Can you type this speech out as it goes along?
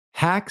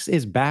Hacks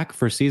is back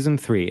for season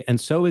 3,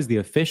 and so is the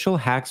official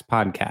Hacks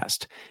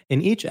podcast.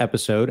 In each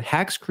episode,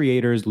 Hacks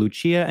creators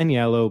Lucia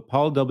Aniello,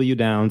 Paul W.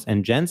 Downs,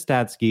 and Jen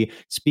Statsky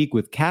speak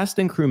with cast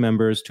and crew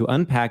members to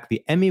unpack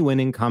the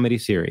Emmy-winning comedy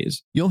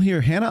series. You'll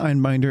hear Hannah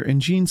Einbinder and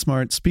Gene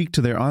Smart speak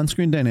to their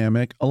on-screen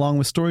dynamic, along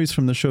with stories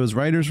from the show's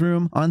writer's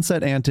room,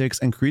 on-set antics,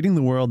 and creating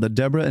the world that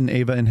Deborah and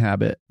Ava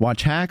inhabit.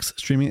 Watch Hacks,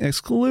 streaming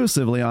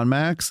exclusively on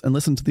Max, and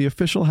listen to the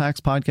official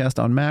Hacks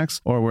podcast on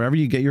Max or wherever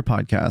you get your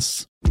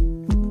podcasts.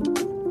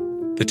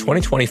 The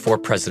 2024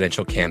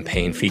 presidential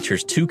campaign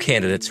features two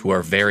candidates who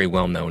are very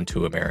well known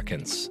to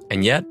Americans.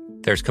 And yet,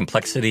 there's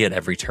complexity at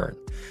every turn.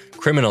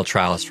 Criminal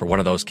trials for one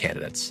of those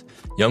candidates.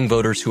 Young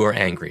voters who are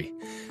angry.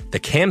 The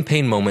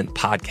Campaign Moment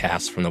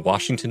podcast from the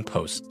Washington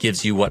Post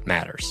gives you what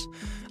matters.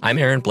 I'm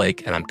Aaron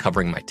Blake, and I'm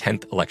covering my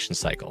 10th election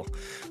cycle.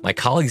 My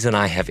colleagues and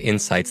I have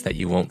insights that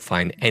you won't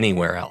find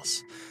anywhere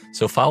else.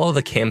 So follow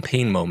The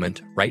Campaign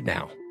Moment right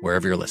now,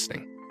 wherever you're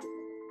listening.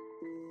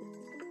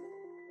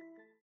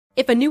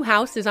 If a new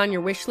house is on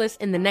your wish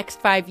list in the next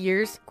 5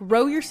 years,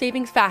 grow your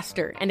savings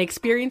faster and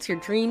experience your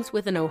dreams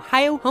with an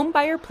Ohio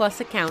Homebuyer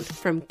Plus account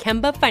from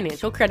Kemba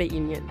Financial Credit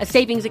Union. A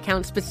savings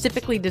account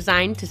specifically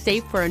designed to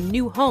save for a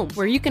new home,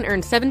 where you can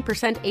earn 7%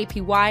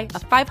 APY,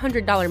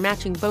 a $500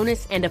 matching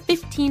bonus, and a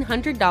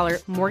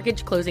 $1,500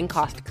 mortgage closing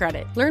cost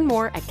credit. Learn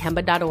more at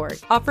Kemba.org.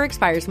 Offer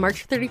expires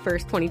March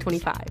 31st,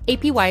 2025.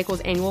 APY equals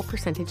annual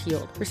percentage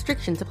yield.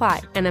 Restrictions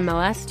apply.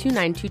 NMLS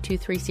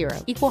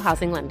 292230. Equal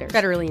housing lender.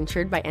 Federally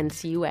insured by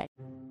NCUA.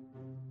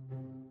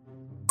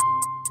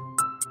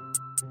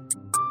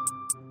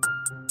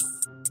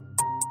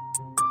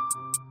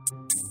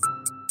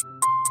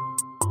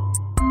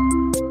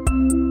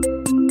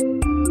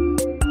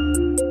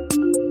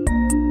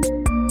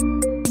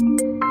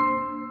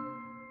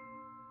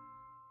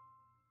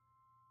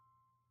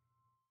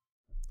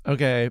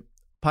 Okay,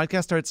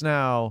 podcast starts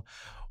now.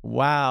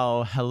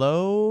 Wow.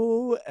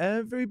 Hello,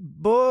 every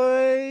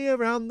boy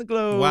around the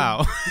globe.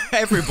 Wow.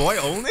 Every boy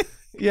only?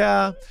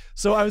 Yeah.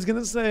 So I was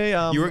gonna say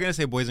you were gonna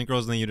say boys and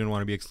girls, and then you didn't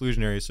want to be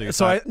exclusionary, so you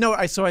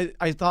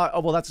I thought,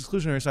 oh well, that's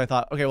exclusionary. So I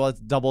thought, okay, well, let's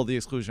double the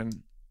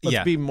exclusion.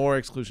 Let's be more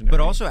exclusionary. But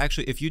also,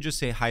 actually, if you just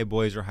say hi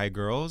boys or hi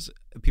girls,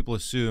 people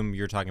assume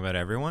you're talking about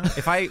everyone.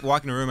 If I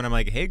walk in a room and I'm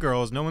like, hey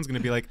girls, no one's going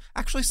to be like,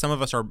 actually, some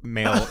of us are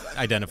male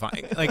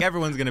identifying. Like,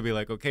 everyone's going to be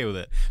like, okay with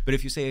it. But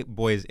if you say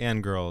boys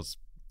and girls,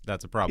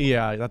 that's a problem.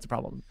 Yeah, that's a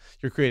problem.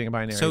 You're creating a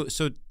binary.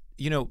 So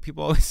you know,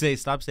 people always say,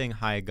 stop saying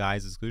hi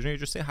guys exclusionary,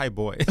 just say hi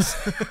boys.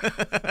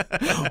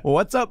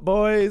 What's up,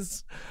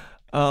 boys?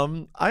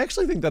 I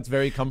actually think that's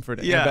very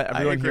comforting. Yeah, I bet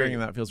everyone I agree. hearing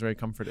that feels very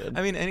comforted.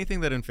 I mean,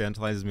 anything that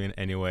infantilizes me in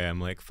any way,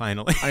 I'm like,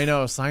 finally. I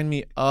know, sign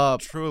me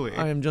up. Truly.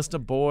 I am just a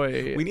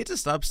boy. We need to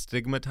stop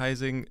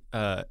stigmatizing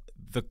the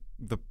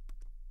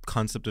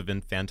concept of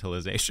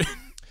infantilization.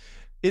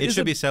 It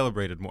should be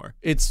celebrated more.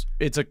 It's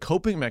a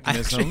coping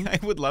mechanism. Actually, I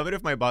would love it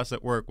if my boss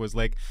at work was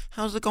like,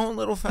 how's it going,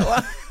 little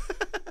fella?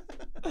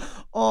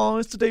 Oh,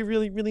 is today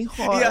really, really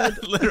hard? Yeah,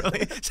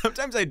 literally.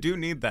 Sometimes I do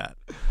need that.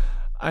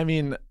 I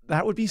mean,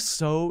 that would be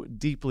so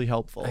deeply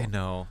helpful. I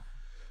know.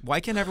 Why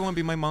can't everyone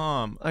be my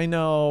mom? I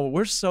know.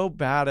 We're so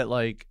bad at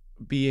like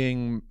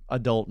being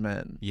adult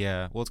men.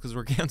 Yeah. Well, it's because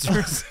we're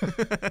cancers.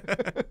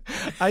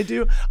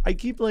 I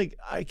keep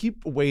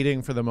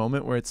waiting for the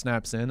moment where it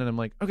snaps in and I'm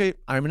like, okay,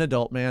 I'm an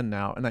adult man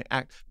now. And I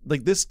act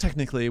like this.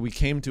 Technically, we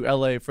came to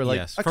LA for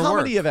like a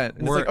comedy event.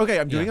 And it's like, okay,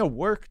 I'm doing a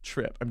work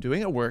trip. I'm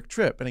doing a work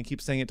trip. And I keep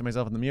saying it to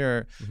myself in the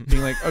mirror,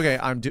 being like, okay,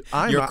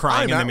 You're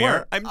crying in the mirror.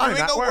 Work. I'm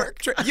doing a work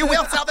trip. You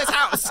will sell this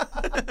house.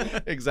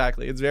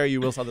 Exactly. It's very, you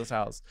will sell this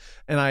house.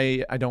 And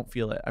I don't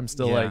feel it. I'm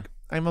still like,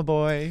 I'm a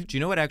boy. Do you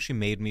know what actually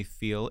made me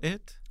feel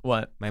it?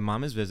 What? My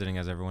mom is visiting,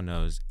 as everyone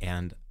knows,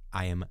 and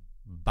I am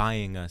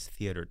buying us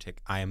theater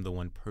tickets. I am the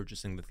one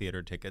purchasing the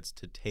theater tickets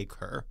to take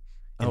her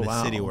in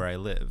the city where I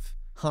live.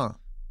 Huh.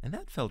 And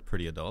that felt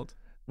pretty adult.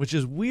 Which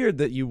is weird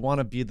that you want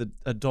to be the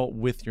adult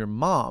with your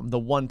mom, the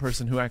one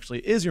person who actually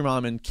is your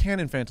mom and can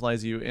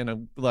infantilize you in a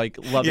like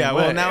loving way. Yeah,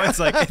 well now it's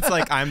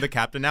like I'm the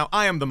captain now.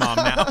 I am the mom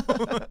now.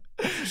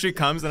 She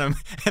comes and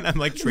I'm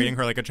like treating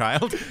her like a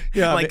child.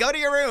 Yeah, like go to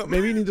your room.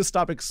 Maybe you need to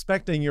stop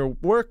expecting your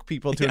work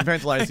people to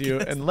infantilize you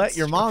and let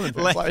your mom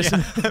infantilize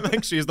you. I'm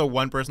like, she's the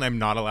one person I'm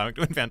not allowing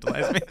to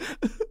infantilize me.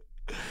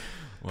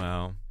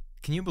 Wow.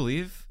 Can you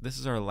believe this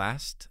is our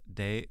last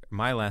day,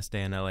 my last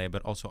day in LA,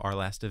 but also our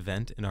last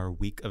event in our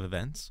week of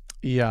events?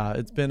 Yeah,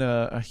 it's been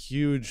a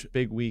huge,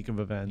 big week of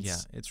events. Yeah,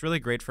 it's really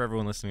great for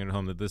everyone listening at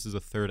home that this is a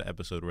third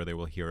episode where they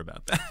will hear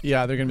about that.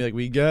 Yeah, they're going to be like,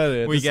 we get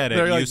it. We get it.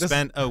 You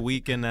spent a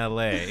week in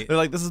LA. They're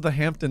like, this is the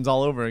Hamptons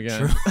all over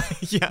again.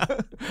 Yeah.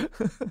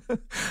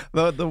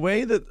 The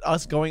way that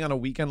us going on a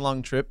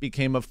weekend-long trip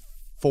became a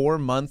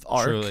 4-month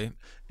arc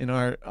in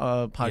our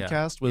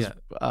podcast was...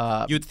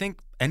 You'd think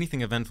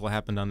anything eventful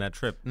happened on that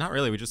trip. Not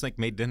really. We just like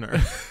made dinner.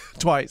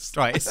 Twice,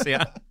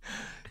 yeah.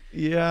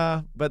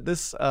 Yeah, but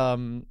this,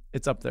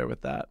 it's up there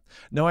with that.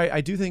 No,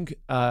 I do think,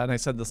 and I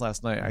said this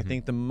last night, I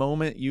think the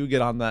moment you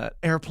get on that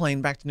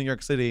airplane back to New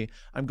York City,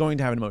 I'm going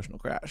to have an emotional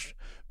crash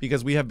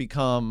because we have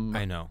become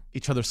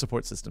each other's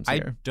support systems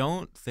here. I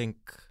don't think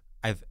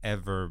I've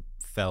ever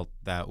felt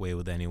that way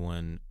with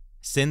anyone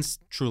since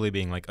truly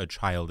being like a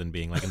child and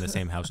being like in the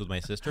same house with my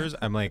sisters.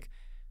 I'm like,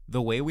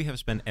 the way we have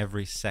spent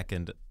every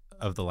second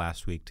of the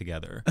last week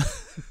together.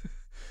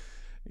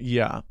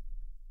 Yeah.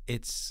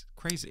 It's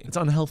crazy. It's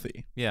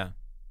unhealthy. Yeah.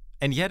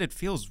 And yet it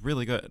feels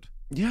really good.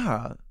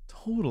 Yeah,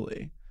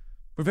 totally.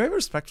 We're very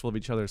respectful of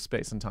each other's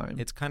space and time.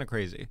 It's kind of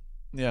crazy.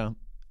 Yeah.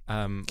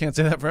 Can't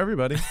say that for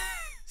everybody.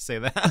 Say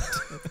that.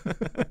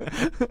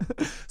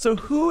 So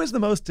who is the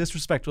most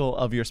disrespectful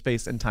of your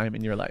space and time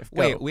in your life? Go.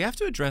 Wait, we have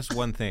to address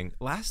one thing.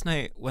 Last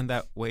night when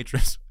that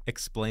waitress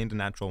explained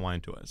natural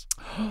wine to us,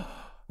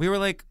 we were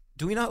like,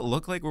 do we not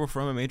look like we're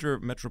from a major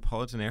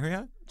metropolitan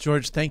area?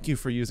 George, thank you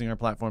for using our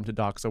platform to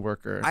dox a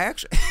worker. I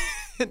actually,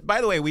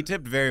 by the way, we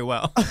tipped very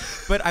well.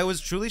 But I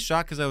was truly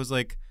shocked because I was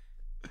like,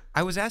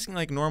 I was asking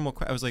like normal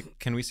questions. I was like,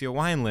 can we see a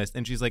wine list?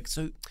 And she's like,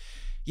 so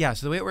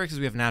the way it works is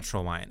we have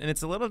natural wine. And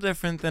it's a little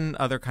different than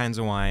other kinds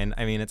of wine.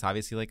 I mean, it's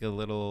obviously like a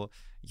little,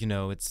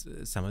 it's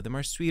some of them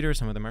are sweeter,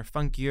 some of them are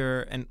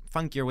funkier. And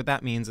funkier, what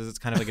that means is it's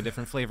kind of like a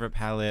different flavor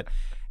palette.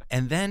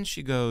 And then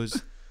she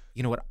goes,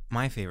 you know what,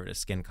 my favorite is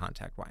skin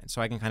contact wine.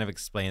 So I can kind of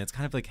explain. It's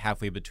kind of like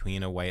halfway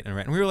between a white and a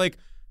red. And we were like,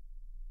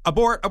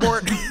 abort.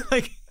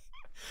 Like,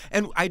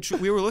 and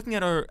we were looking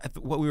at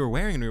what we were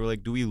wearing and we were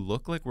like, do we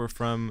look like we're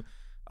from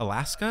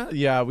Alaska?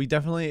 Yeah, we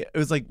definitely. It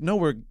was like, no,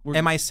 we're.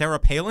 Am I Sarah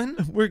Palin?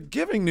 We're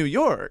giving New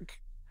York.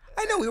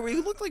 I know we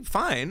looked like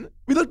fine.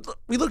 We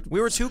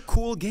were two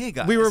cool gay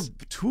guys. We were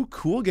two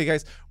cool gay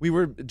guys. We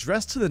were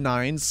dressed to the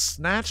nines,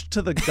 snatched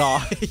to the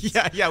goth.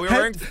 yeah. We were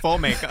wearing full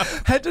makeup,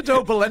 head to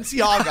toe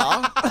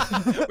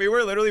Balenciaga. We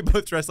were literally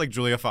both dressed like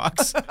Julia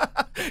Fox.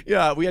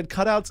 Yeah, we had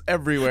cutouts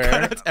everywhere.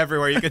 Cutouts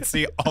everywhere. You could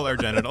see all our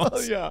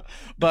genitals. Yeah,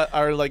 but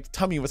our like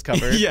tummy was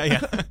covered.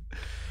 Yeah.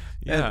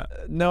 And,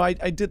 no, I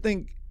did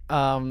think.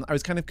 I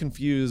was kind of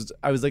confused.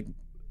 I was like,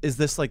 is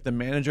this like the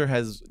manager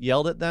has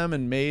yelled at them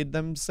and made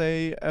them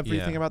say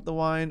everything about the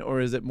wine?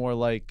 Or is it more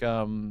like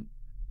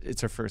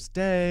it's her first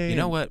day? You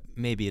know what?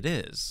 Maybe it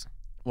is.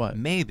 What?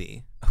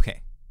 Maybe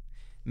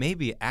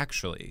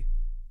actually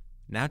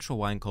natural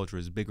wine culture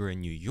is bigger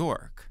in New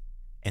York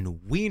and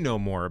we know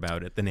more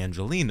about it than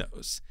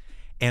Angelinos.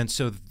 And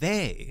so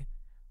they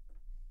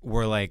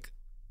were like,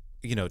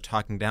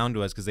 talking down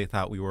to us because they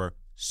thought we were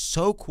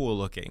so cool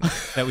looking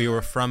that we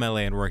were from LA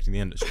and worked in the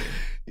industry.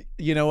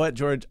 You know what,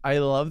 George? I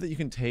love that you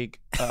can take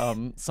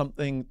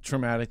something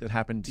traumatic that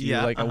happened to you,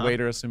 like a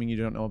waiter, assuming you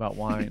don't know about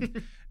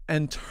wine,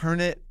 and turn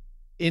it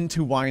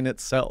into wine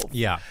itself.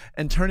 Yeah.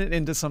 And turn it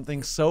into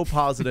something so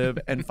positive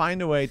and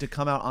find a way to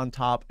come out on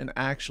top and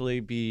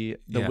actually be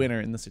the winner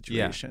in the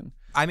situation.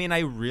 I mean, I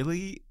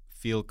really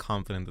feel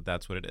confident that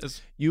that's what it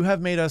is. You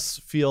have made us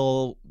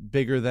feel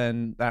bigger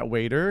than that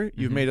waiter.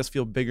 You've made us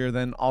feel bigger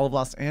than all of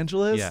Los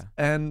Angeles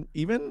and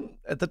even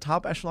at the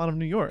top echelon of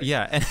New York.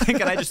 Yeah. And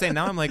can I just say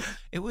now I'm like,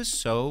 it was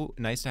so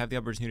nice to have the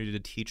opportunity to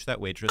teach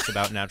that waitress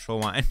about natural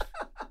wine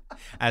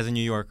as a New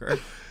Yorker.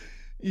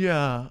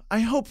 Yeah. I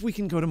hope we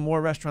can go to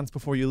more restaurants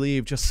before you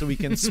leave just so we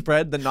can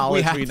spread the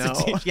knowledge we know.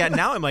 Yeah.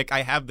 Now I'm like,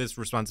 I have this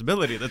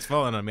responsibility that's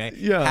fallen on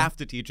me. I have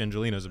to teach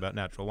Angelinos about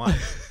natural wine.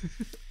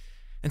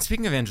 And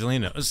speaking of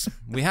Angelinos,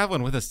 we have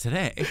one with us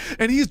today.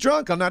 And he's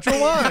drunk on natural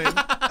wine.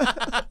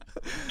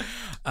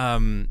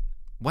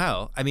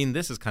 Well, I mean,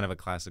 this is kind of a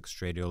classic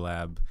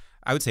Stradiolab.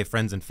 I would say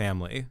friends and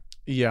family.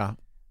 Yeah.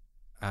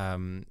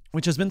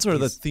 Which has been sort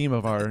of the theme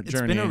of our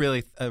journey. It's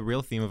been a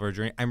real theme of our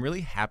journey. I'm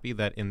really happy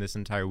that in this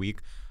entire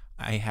week,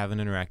 I haven't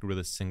interacted with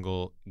a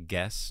single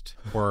guest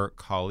or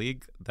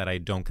colleague that I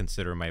don't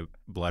consider my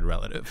blood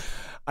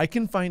relative. I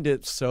can find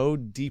it so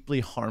deeply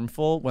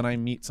harmful when I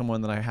meet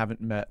someone that I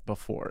haven't met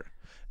before.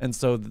 And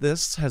so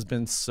this has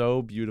been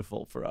so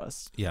beautiful for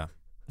us. Yeah.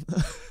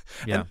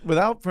 And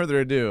without further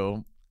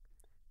ado,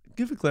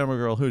 give a glamour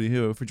girl hooty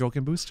hoo for Joel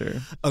Kim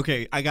Booster.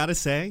 Okay, I gotta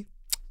say,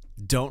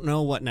 don't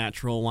know what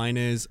natural wine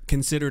is.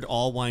 Considered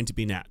all wine to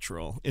be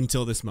natural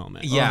until this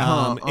moment.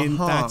 Yeah. In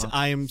fact,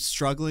 I am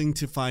struggling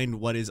to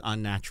find what is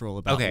unnatural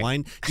about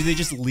wine. Do they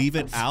just leave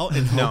it out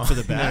and hope for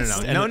the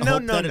best? No.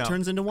 Hope that it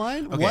turns into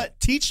wine? Okay. What?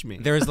 Teach me.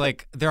 There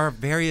are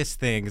various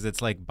things.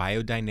 It's like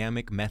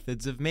biodynamic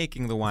methods of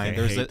making the wine.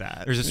 There's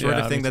a sort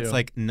of thing that's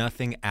like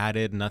nothing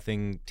added,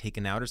 nothing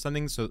taken out or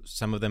something. So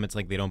some of them it's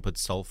like they don't put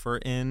sulfur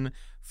in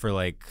for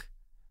like.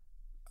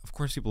 Of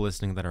course, people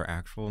listening that are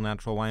actual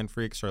natural wine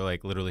freaks are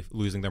like literally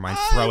losing their minds,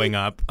 throwing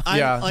up.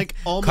 I'm like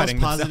almost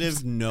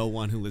positive no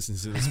one who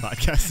listens to this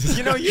podcast is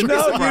you'd be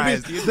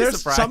surprised.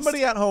 There's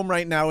somebody at home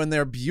right now in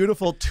their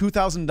beautiful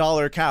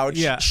 $2,000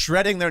 couch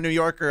shredding their New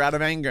Yorker out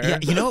of anger. Yeah,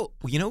 you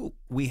know,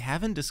 we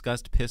haven't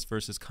discussed piss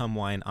versus cum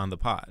wine on the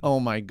pod. Oh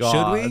my God.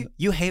 Should we?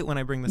 You hate when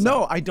I bring this up.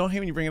 No, I don't hate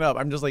when you bring it up.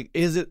 I'm just like,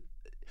 is it?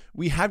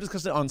 We have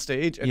discussed it on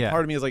stage, and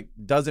part of me is like,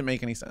 does it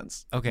make any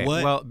sense? Okay,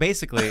 well,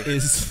 basically,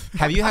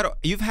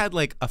 you've had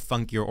like a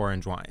funkier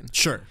orange wine?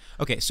 Sure.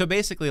 Okay, so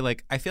basically,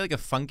 like, I feel like a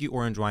funky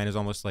orange wine is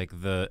almost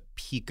like the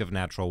peak of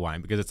natural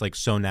wine because it's like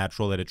so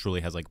natural that it truly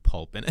has like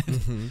pulp in it.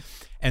 Mm-hmm.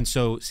 And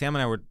so Sam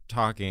and I were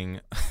talking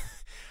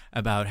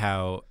about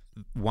how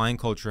wine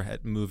culture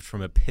had moved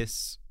from a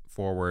piss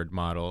forward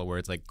model where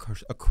it's like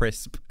a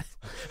crisp,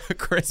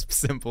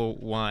 simple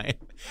wine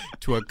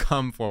to a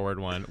come forward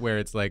one where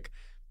it's like,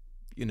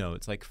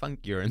 it's like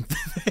funkier and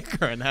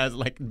thicker and has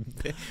like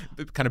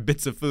kind of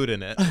bits of food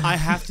in it. I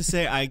have to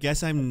say, I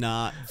guess I'm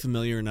not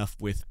familiar enough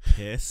with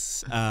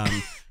piss.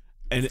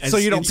 So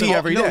you don't pee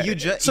every day. You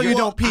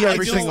don't pee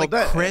every single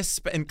day.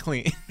 Crisp and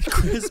clean.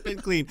 Crisp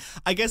and clean.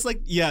 I guess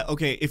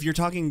okay, if you're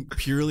talking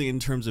purely in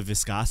terms of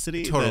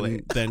viscosity,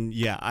 totally. then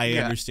I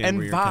understand and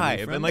where you're coming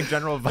vibe from. and like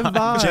general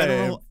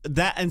vibe.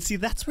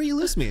 That's where you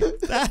lose me.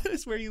 That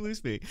is where you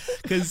lose me.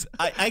 Because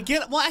I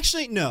get, well,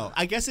 actually, no.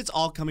 I guess it's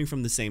all coming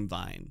from the same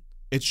vine.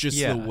 It's just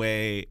the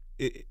way,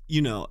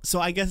 so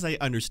I guess I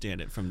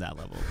understand it from that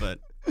level, but.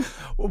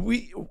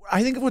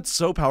 I think what's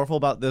so powerful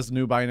about this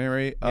new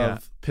binary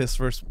of piss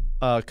versus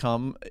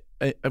cum,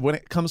 when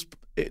it comes,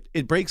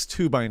 it breaks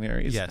two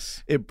binaries.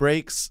 Yes. It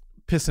breaks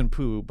piss and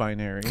poo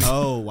binary.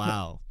 Oh,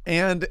 wow.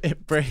 And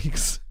it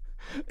breaks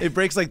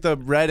like the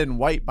red and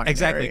white binary.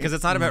 Exactly, because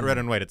it's not about red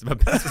and white, it's about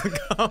piss and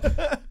cum.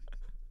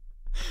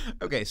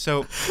 Okay,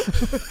 so,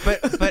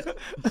 but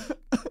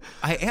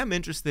I am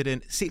interested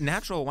in,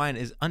 natural wine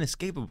is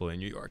unescapable in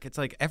New York. It's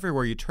like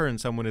everywhere you turn,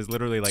 someone is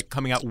literally like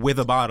coming out with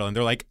a bottle and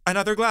they're like,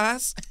 another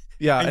glass?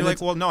 Yeah. And you're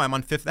like, well, no, I'm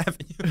on Fifth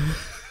Avenue.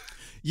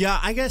 Yeah,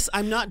 I guess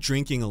I'm not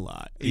drinking a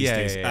lot these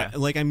days. Yeah.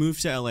 I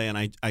moved to LA and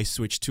I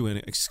switched to an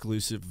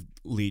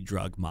exclusively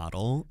drug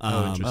model.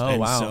 Interesting. Oh, and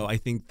wow. so I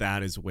think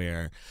that is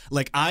where,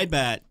 I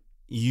bet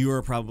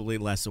you're probably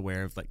less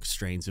aware of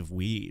strains of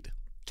weed.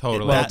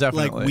 Totally. Well,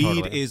 definitely. Weed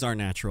Totally. is our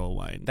natural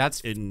wine.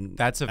 That's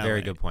a very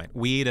LA. good point.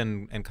 Weed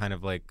and kind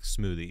of like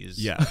smoothies.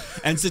 Yeah.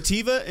 And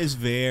sativa is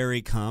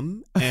very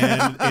cum,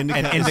 and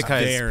indica,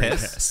 is very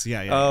piss?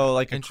 Yeah. Oh,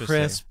 like a Interesting.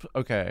 crisp.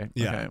 Okay.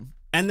 Yeah. Okay.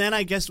 And then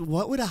I guess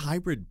what would a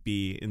hybrid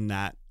be in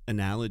that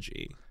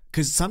analogy?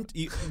 Because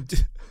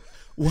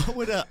what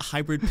would a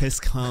hybrid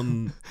piss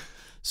cum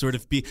sort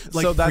of be?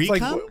 Like so that's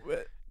pre-cum?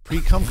 like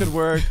pre-cum could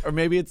work, or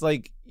maybe it's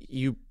like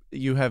you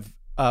have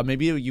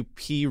maybe you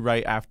pee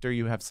right after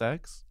you have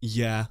sex.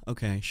 Yeah.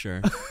 Okay.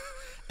 Sure.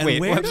 And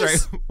Wait, where sorry.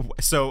 does...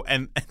 So,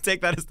 and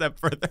take that a step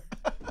further.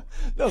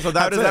 No, so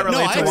How does that relate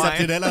No, I to wine?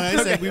 accepted it, and I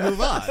said we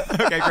move on.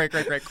 Okay,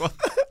 great, cool.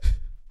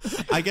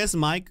 I guess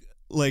Mike,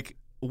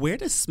 where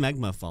does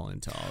smegma fall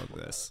into all of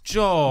this?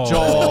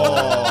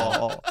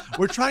 Joel.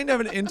 We're trying to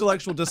have an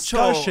intellectual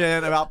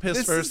discussion about piss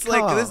This versus is like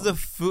cum. this is a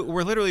food.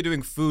 We're literally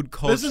doing food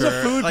culture. This is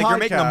a food You're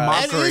making a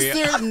podcast. And mockery. is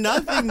there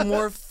nothing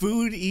more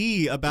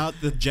food-y about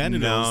the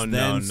genitals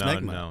than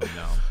smegma?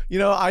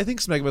 No. I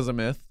think smegma's a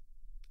myth.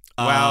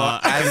 Well,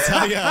 I can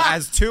tell you,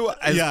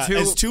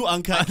 as two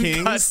uncut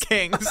kings,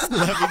 kings.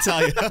 let me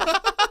tell you.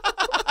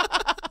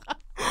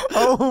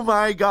 Oh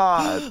my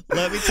God.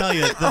 Let me tell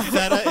you, the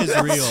feta is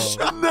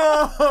real.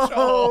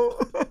 No.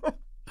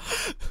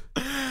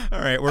 All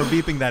right, we're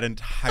beeping that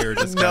entire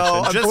discussion.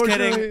 No, just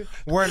kidding. unfortunately,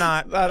 We're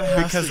not that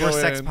has because to we're go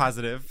sex in.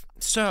 positive.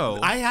 So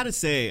I had to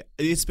say,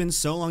 it's been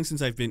so long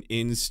since I've been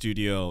in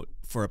studio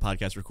for a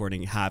podcast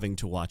recording, having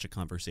to watch a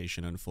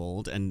conversation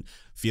unfold and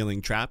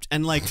feeling trapped.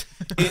 And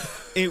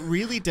it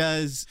really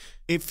does.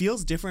 It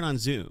feels different on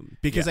Zoom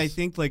because I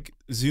think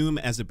Zoom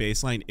as a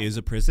baseline is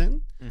a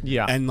prison.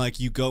 Yeah. And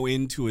you go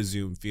into a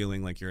Zoom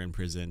feeling like you're in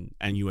prison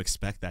and you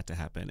expect that to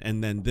happen.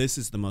 And then this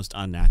is the most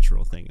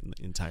unnatural thing in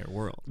the entire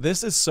world.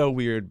 This is so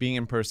weird being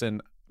in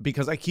person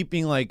because I keep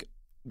being like,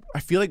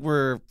 I feel like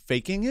we're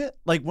faking it.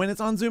 Like when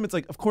it's on Zoom, it's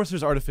like, of course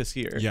there's artifice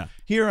here. Yeah.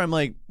 Here I'm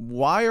like,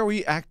 why are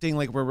we acting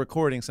like we're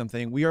recording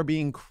something? We are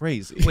being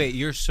crazy. wait,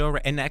 you're so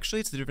right. And actually,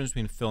 it's the difference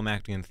between film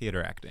acting and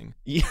theater acting.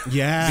 Yeah.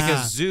 Yeah.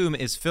 Because Zoom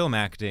is film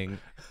acting.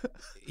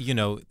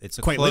 It's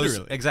a Quite close,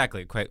 literally.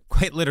 Exactly,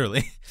 quite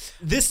literally.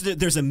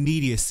 There's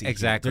immediacy. here.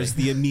 Exactly. There's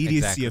the immediacy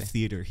Exactly. of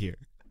theater here.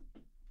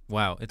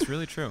 Wow, it's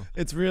really true.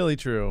 It's really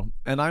true.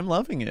 And I'm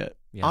loving it.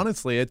 Yeah.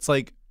 Honestly, it's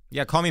like,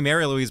 Yeah, call me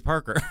Mary Louise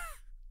Parker.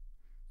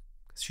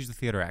 She's a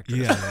theater actress.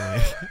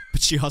 Yeah.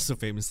 But she also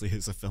famously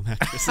is a film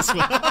actress as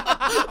well.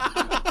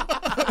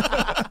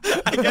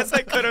 I guess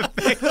I could have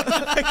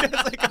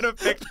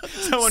picked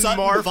someone Sutton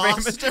more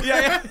Foster? famous.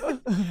 Yeah.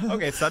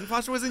 Okay, Sutton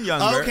Foster wasn't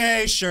younger.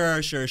 Okay, sure.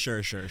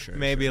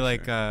 Maybe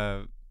sure.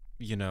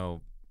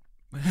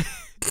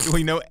 do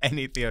we know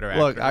any theater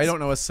actors? look, I don't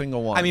know a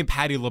single one. I mean,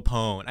 Patti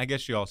LuPone. I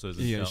guess she also is.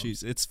 Yeah,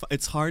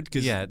 it's hard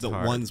because it's the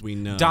hard. ones we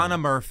know. Donna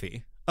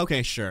Murphy.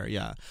 Okay, sure,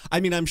 yeah. I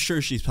mean, I'm sure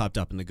she's popped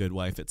up in The Good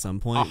Wife at some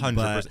point.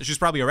 100%. She's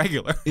probably a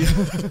regular.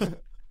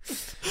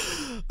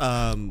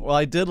 well,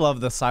 I did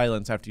love the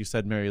silence after you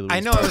said Mary Louise. I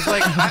know. I was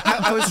like,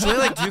 I was really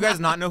like, do you guys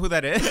not know who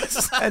that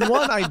is? And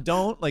one, I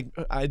don't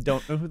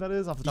know who that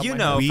is off the top You of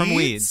my know, head. from Weeds?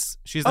 Weeds.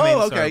 She's the main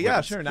Oh, star okay, of yeah,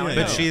 Weeds. sure. Now I Yeah.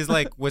 know. But she's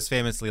was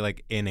famously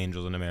in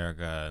Angels in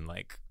America and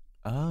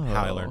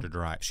How I Learned to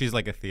Drive. She's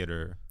like a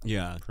theater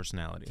Yeah.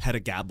 personality. Hedda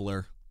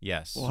Gabler.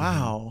 Yes.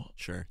 Wow.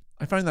 Sure.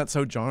 I find that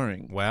so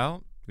jarring.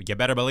 Well, you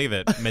better believe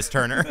it, Miss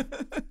Turner.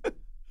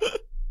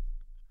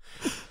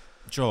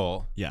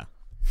 Joel, Yeah.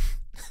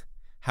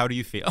 How do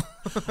you feel?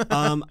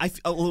 Well,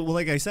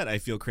 like I said, I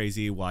feel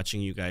crazy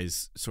watching you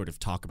guys sort of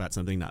talk about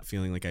something, not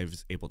feeling like I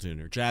was able to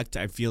interject.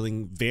 I'm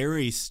feeling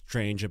very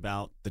strange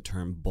about the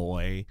term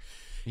boy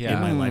in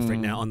my life right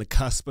now. On the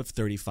cusp of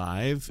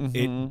 35,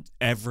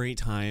 every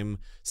time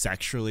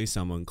sexually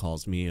someone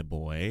calls me a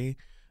boy,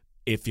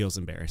 it feels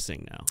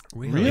embarrassing now.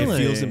 Really?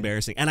 It feels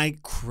embarrassing. And I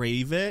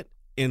crave it.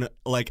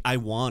 I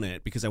want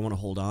it because I want to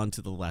hold on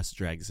to the last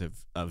dregs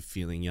of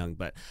feeling young.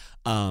 But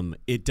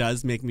it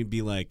does make me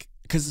be like,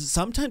 because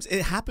sometimes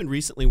it happened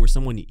recently where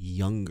someone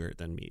younger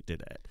than me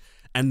did it,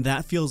 and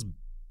that feels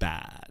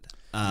bad.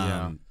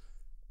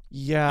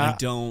 Yeah. I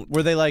don't.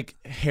 Were they like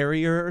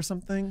hairier or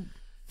something?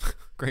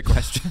 Great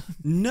question.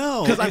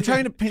 No, Because I'm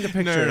trying to paint a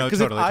picture. No, Because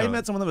totally, if I totally.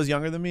 met someone that was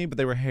younger than me, but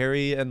they were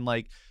hairy and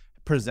like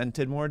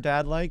presented more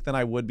dad-like, then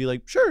I would be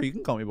like, sure, you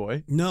can call me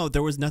boy. No,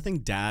 there was nothing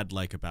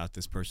dad-like about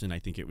this person. I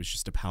think it was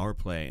just a power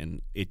play,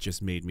 and it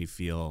just made me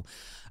feel,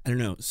 I don't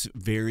know,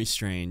 very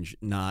strange,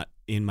 not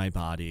in my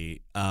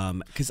body.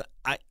 Because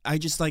I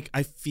just like,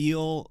 I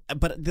feel,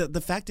 but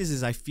the fact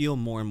is I feel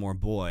more and more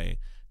boy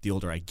the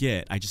older I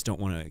get. I just don't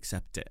want to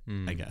accept it,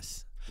 I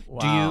guess.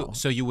 Wow.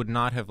 So you would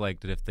not have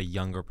liked it if the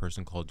younger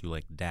person called you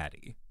like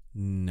daddy?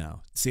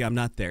 No. See, I'm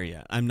not there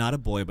yet. I'm not a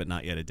boy, but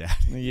not yet a dad.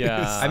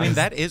 Yeah. I mean,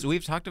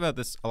 we've talked about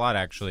this a lot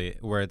actually,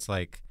 where it's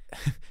like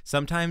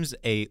sometimes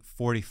a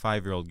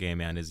 45-year-old gay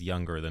man is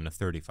younger than a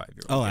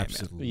 35-year-old Oh, gay man.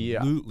 absolutely.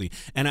 Yeah.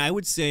 And I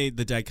would say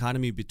the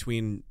dichotomy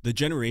between the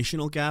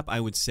generational gap, I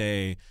would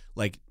say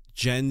like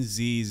Gen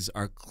Zs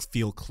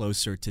feel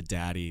closer to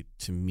daddy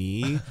to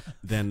me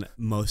than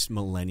most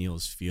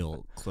millennials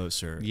feel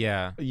closer.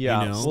 Yeah.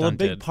 Yeah. You know? Well, a big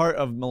Stunted. part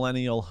of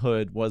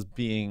millennialhood was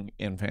being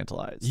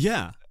infantilized.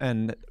 Yeah.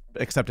 And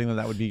accepting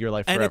that would be your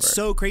life And forever. it's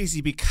so crazy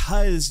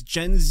because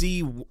Gen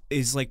Z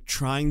is like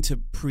trying to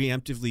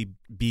preemptively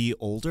be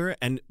older,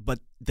 but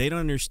they don't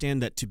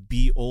understand that to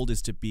be old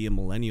is to be a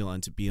millennial,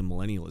 and to be a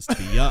millennial is to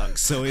be young.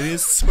 So it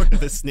is sort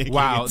of a snake.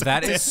 Wow,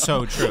 that is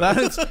so true. That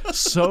is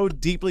so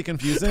deeply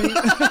confusing.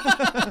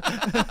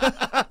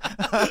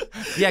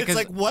 Yeah, It's because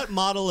like, what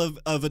model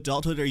of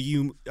adulthood are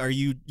you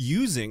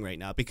using right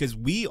now? Because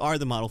we are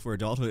the model for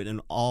adulthood, and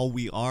all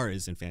we are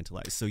is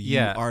infantilized. So you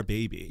Yeah. are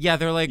baby. yeah,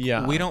 they're like,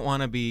 Yeah. we don't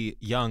want to be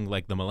young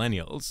like the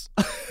millennials.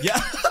 Yeah.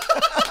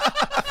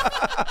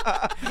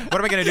 What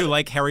am I gonna do?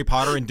 Like Harry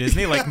Potter and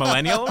Disney, like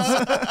millennials?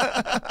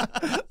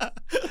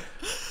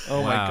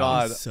 Oh my Wow.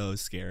 God. So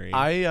scary.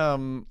 I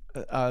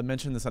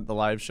mentioned this at the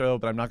live show,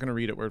 but I'm not going to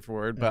read it word for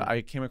word. But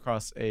I came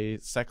across a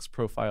sex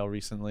profile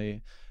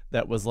recently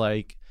that was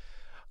like,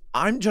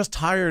 I'm just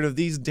tired of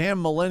these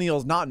damn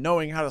millennials not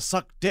knowing how to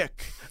suck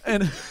dick.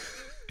 And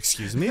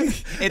Excuse me?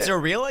 It's a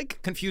real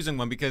like confusing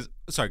one because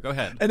sorry, go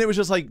ahead. and it was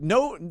just like,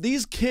 no,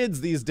 these kids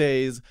these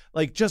days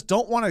like just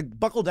don't want to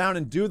buckle down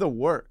and do the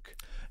work.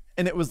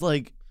 And it was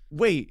like,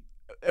 wait,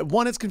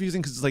 one, it's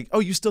confusing because it's like, oh,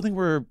 you still think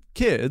we're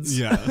kids?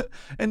 Yeah.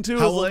 And two,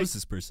 How it was old like, was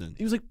this person?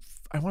 he was like,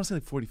 I want to say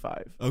like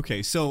 45.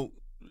 Okay, so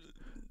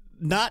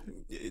not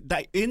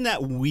that in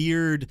that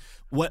weird.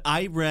 What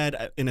I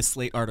read in a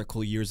Slate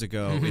article years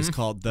ago is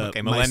called the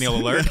Okay, millennial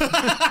alert.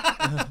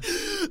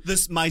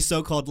 This my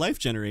so-called life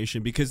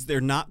generation, because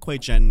they're not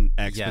quite Gen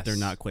X, Yes. but they're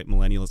not quite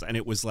millennials. And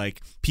it was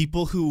like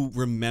people who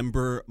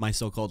remember my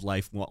so-called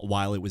life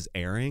while it was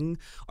airing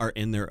are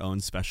in their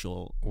own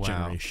special Wow.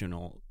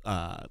 generational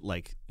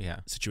Yeah.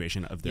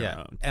 situation of their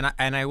own.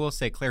 And I will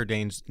say Claire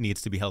Danes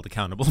needs to be held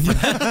accountable for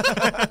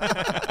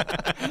that.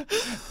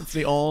 It's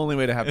the only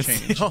way to have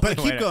change. But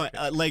keep going.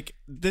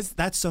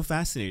 That's so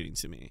fascinating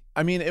to me.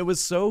 I mean, it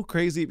was so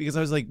crazy because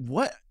I was like,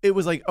 what? It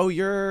was like, oh,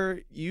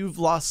 you've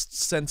lost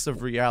sense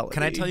of reality.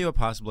 Can I tell you a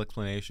possible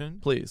explanation?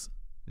 Please?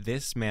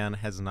 This man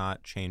has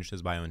not changed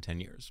his bio in 10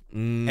 years.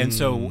 And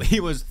so he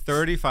was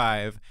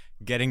 35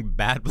 getting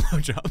bad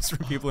blowjobs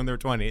from people in their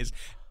 20s,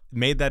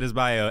 made that his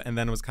bio, and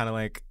then was kind of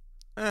like,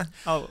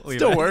 I'll leave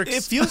Still it. works.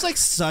 It feels like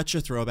such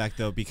a throwback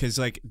though, because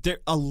like there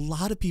a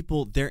lot of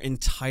people, their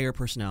entire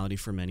personality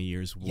for many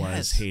years was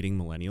Yes. hating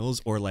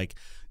millennials, or like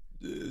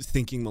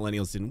thinking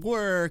millennials didn't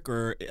work,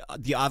 or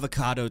the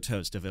avocado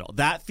toast of it all.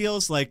 That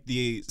feels like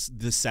the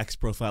sex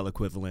profile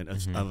equivalent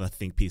of a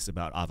think piece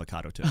about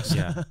avocado toast.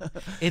 Yeah.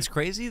 It's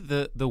crazy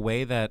the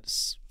way that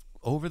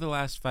over the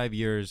last 5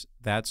 years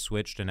that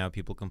switched and now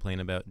people complain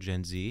about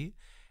Gen Z.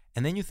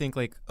 And then you think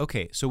like,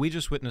 okay, so we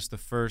just witnessed the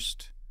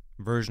first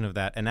version of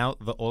that, and now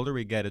the older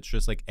we get, it's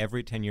just like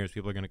every 10 years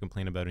people are going to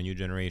complain about a new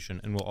generation,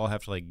 and we'll all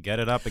have to like get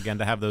it up again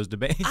to have those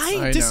debates. I I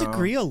know.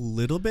 disagree a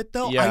little bit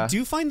though. Yeah. I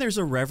do find there's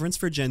a reverence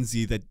for Gen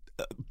Z that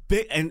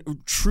and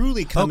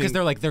truly Oh, coming. because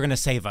they're going to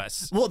save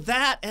us. Well,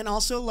 that, and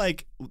also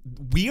like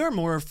we are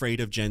more afraid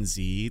of Gen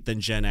Z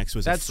than Gen X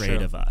was That's afraid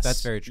true. of us.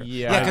 That's very true.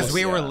 Yeah, Yeah, because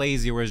we were yeah.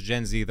 lazy, whereas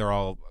Gen Z, they're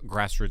all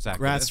grassroots activists.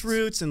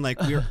 grassroots, and like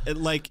we're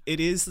like it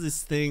is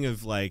this thing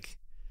of like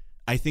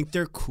I think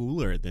they're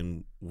cooler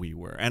than we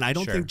were, and I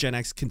don't Sure. think Gen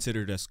X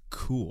considered us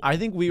cool. I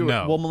think we were,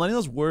 No. well,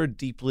 millennials were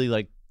deeply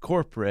like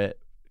corporate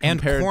And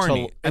compared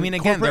corny. to, I mean,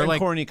 again, corporate they're and like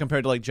corny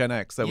compared to like Gen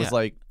X that was Yeah.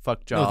 like fuck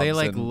no, jobs. they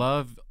like and,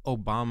 love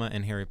Obama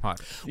and Harry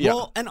Potter. Yeah.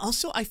 Well, and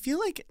also I feel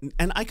like,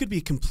 and I could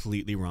be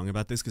completely wrong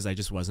about this because I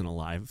just wasn't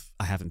alive.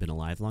 I haven't been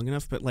alive long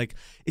enough, but like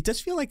it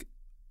does feel like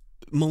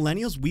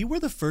millennials, we were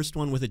the first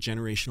one with a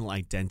generational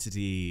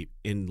identity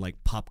in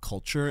like pop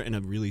culture in a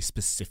really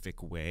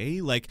specific way.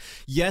 Like,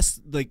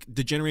 yes, like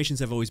the generations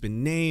have always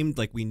been named.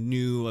 Like we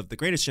knew of the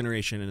greatest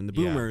generation and the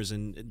Yeah. boomers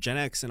and Gen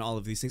X and all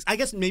of these things. I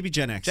guess maybe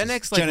Gen X. Gen is-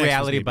 X like was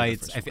Reality maybe the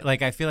Bites. first I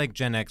feel one. like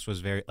Gen X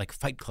was very like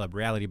Fight Club,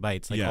 Reality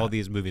Bites. Like Yeah. all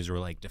these movies were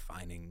like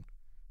defining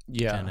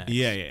yeah. Gen X.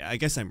 Yeah. I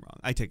guess I'm wrong.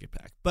 I take it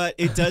back. But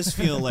it does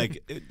feel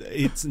like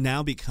it's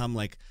now become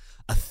like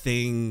a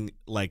thing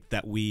like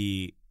that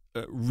we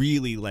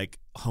really like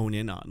hone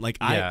in on. Like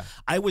Yeah.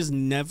 I was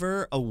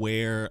never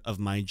aware of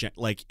my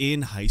like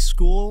in high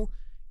school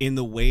in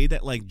the way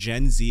that like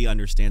Gen Z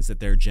understands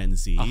that they're Gen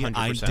Z. 100%.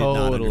 I did not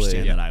Totally.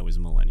 understand Yeah. that I was a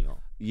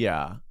millennial.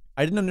 Yeah.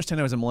 I didn't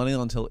understand I was a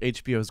millennial until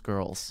HBO's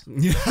Girls.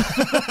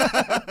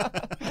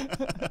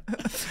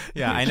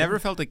 Yeah, I never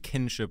felt a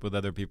kinship with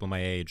other people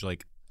my age,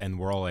 like, and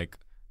we're all like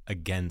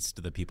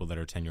against the people that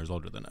are 10 years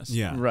older than us.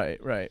 Yeah. Right.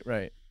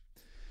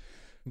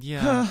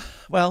 Yeah.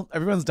 Well,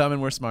 everyone's dumb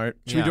and we're smart.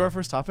 Should we Yeah. do our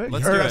first topic?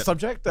 Let's or do a it.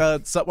 subject?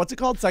 What's it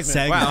called?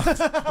 Segment. Wow.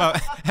 Well,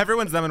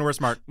 everyone's dumb and we're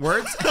smart.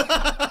 Words?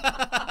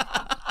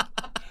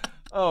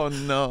 Oh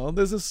no,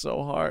 this is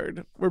so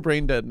hard. We're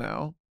brain dead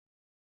now.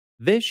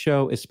 This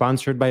show is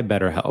sponsored by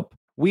BetterHelp.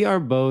 We are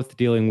both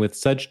dealing with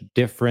such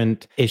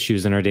different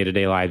issues in our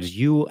day-to-day lives.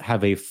 You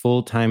have a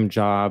full-time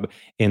job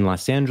in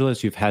Los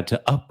Angeles. You've had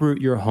to uproot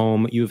your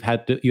home. You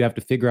have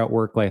to figure out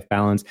work-life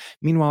balance.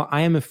 Meanwhile,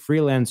 I am a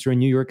freelancer in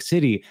New York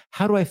City.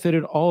 How do I fit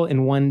it all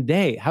in one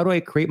day? How do I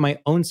create my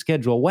own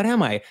schedule? What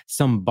am I?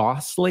 Some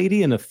boss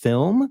lady in a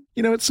film?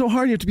 You know, it's so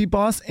hard. You have to be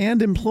boss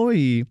and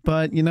employee.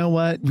 But you know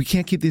what? We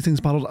can't keep these things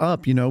bottled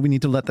up. You know, we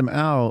need to let them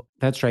out.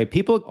 That's right.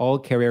 People all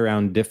carry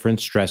around different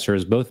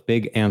stressors, both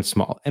big and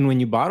small. And when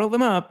you bottle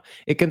them up,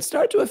 it can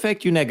start to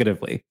affect you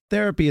negatively.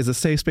 Therapy is a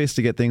safe space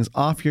to get things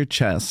off your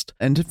chest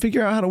and to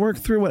figure out how to work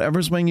through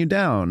whatever's weighing you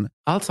down.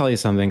 I'll tell you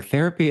something.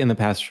 Therapy in the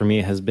past for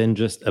me has been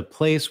just a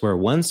place where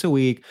once a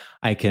week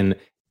I can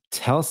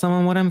tell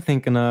someone what I'm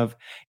thinking of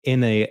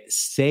in a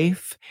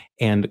safe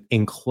and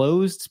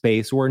enclosed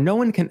space where no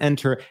one can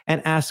enter and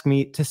ask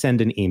me to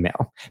send an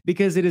email,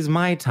 because it is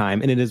my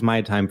time and it is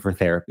my time for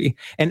therapy.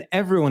 And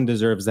everyone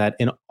deserves that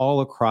in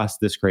all across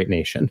this great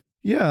nation.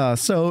 Yeah,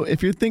 so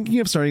if you're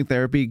thinking of starting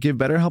therapy, give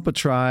BetterHelp a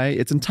try.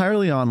 It's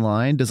entirely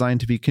online, designed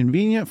to be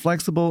convenient,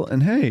 flexible,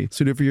 and hey,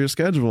 suited for your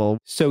schedule.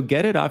 So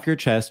get it off your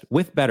chest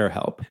with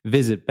BetterHelp.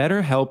 Visit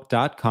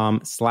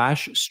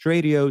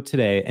betterhelp.com/Stradio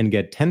today and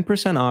get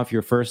 10% off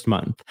your first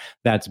month.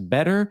 That's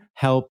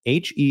BetterHelp,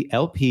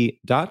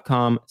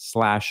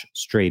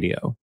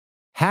 HELP.com/Stradio.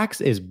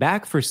 Hacks is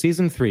back for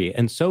season 3,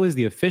 and so is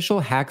the official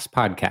Hacks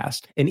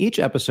podcast. In each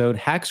episode,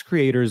 Hacks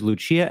creators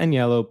Lucia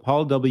Aniello,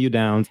 Paul W.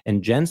 Downs,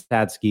 and Jen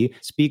Statsky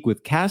speak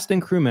with cast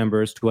and crew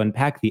members to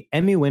unpack the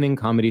Emmy-winning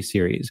comedy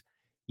series.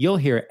 You'll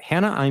hear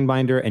Hannah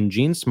Einbinder and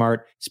Jean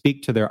Smart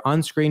speak to their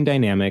on-screen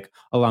dynamic,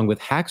 along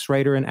with Hacks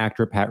writer and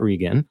actor Pat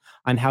Regan,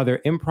 on how their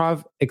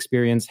improv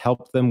experience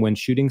helped them when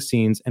shooting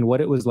scenes and what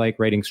it was like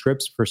writing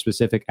scripts for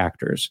specific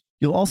actors.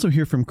 You'll also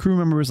hear from crew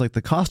members like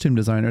the costume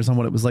designers on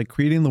what it was like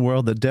creating the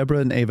world that Deborah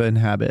and Ava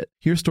inhabit.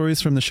 Hear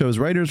stories from the show's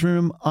writer's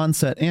room,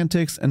 on-set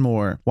antics, and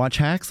more. Watch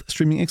Hacks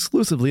streaming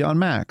exclusively on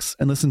Max,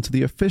 and listen to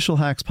the official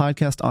Hacks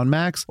podcast on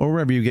Max or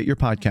wherever you get your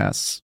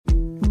podcasts.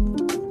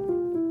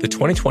 The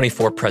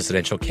 2024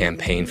 presidential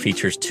campaign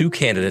features two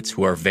candidates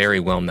who are very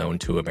well known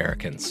to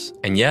Americans.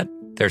 And yet,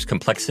 there's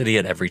complexity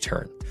at every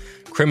turn.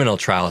 Criminal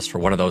trials for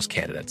one of those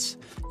candidates.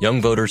 Young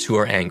voters who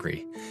are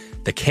angry.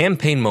 The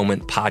Campaign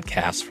Moment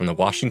podcast from the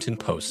Washington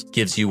Post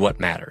gives you what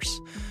matters.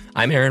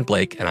 I'm Aaron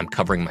Blake, and I'm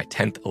covering my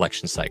 10th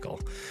election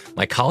cycle.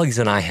 My colleagues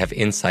and I have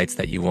insights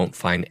that you won't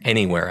find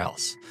anywhere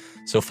else.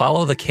 So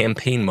follow The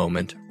Campaign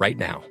Moment right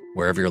now,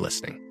 wherever you're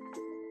listening.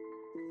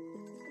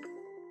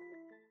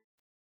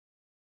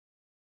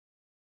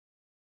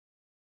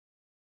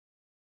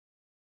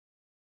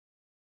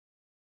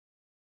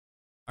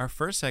 Our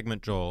first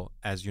segment, Joel,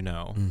 as you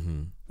know,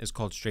 is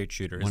called Straight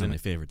Shooters. One of And- my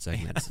favorite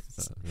segments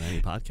of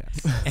any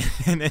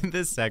podcast. And in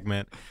this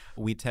segment,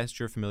 we test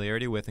your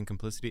familiarity with and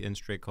complicity in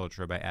straight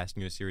culture by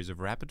asking you a series of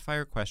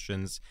rapid-fire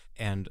questions.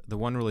 And the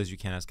one rule is you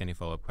can't ask any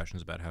follow-up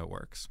questions about how it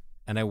works.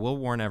 And I will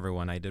warn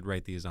everyone, I did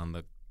write these on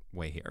the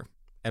way here.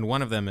 And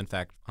one of them, in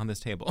fact, on this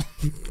table.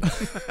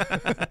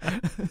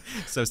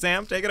 So,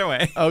 Sam, take it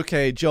away.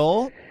 Okay,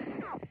 Joel.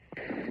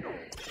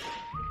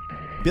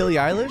 Billie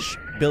Eilish,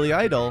 Billy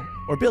Idol,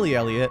 or Billy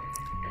Elliot?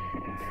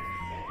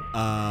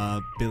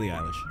 Billie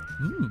Eilish.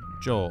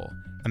 Joel,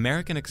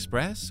 American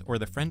Express or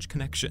The French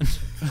Connection?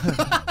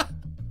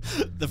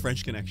 The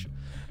French Connection.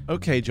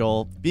 Okay,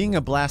 Joel. Being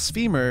a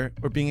blasphemer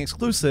or being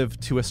exclusive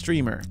to a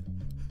streamer?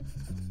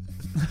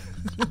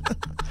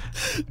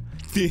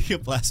 Being a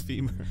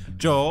blasphemer.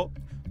 Joel,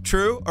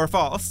 true or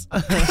false?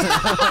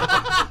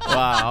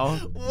 Wow.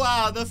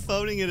 Wow, the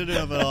phoning it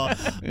of it all.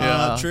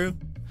 Yeah. True.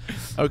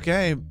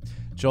 Okay.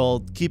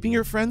 Joel, keeping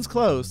your friends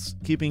close,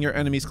 keeping your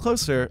enemies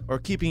closer, or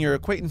keeping your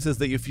acquaintances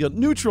that you feel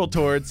neutral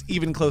towards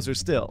even closer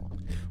still?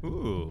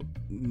 Ooh.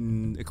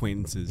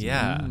 Acquaintances.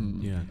 Yeah.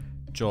 Yeah.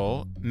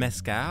 Joel,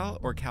 mezcal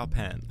or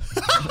Calpen?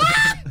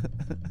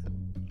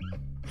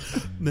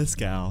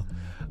 Mezcal.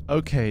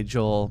 Okay,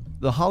 Joel,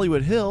 the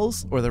Hollywood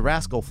Hills or the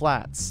Rascal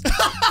Flats?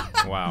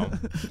 Wow.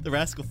 The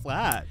Rascal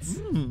Flats.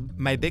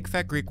 My Big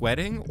Fat Greek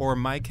Wedding or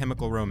My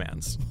Chemical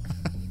Romance?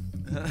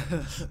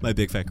 My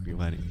Big Fat Greek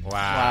Wedding.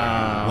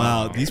 Wow.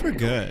 Wow, these were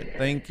good.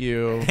 Thank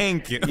you.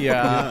 Thank you.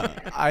 Yeah.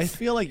 I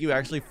feel like you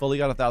actually fully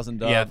got 1,000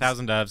 doves. Yeah,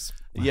 1,000 doves.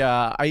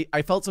 Yeah,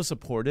 I felt so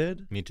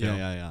supported. Me too.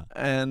 Yeah.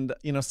 And,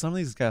 some of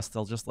these guests,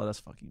 they'll just let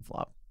us fucking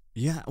flop.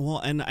 Yeah, well,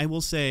 and I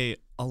will say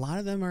a lot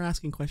of them are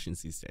asking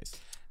questions these days.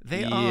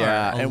 They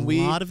Yeah. are. And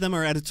a lot of them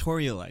are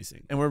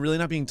editorializing. And we're really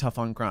not being tough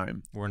on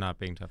crime. We're not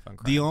being tough on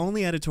crime. The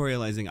only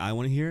editorializing I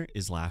want to hear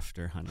is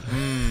laughter, honey.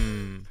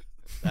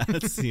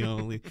 That's the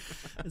only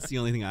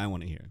thing I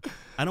want to hear.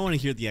 I don't want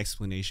to hear the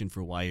explanation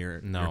for why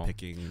you're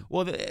picking.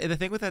 Well, the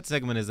thing with that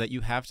segment is that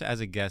you have to,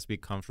 as a guest, be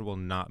comfortable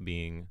not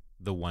being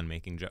the one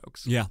making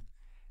jokes. Yeah.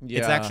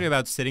 It's actually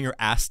about sitting your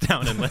ass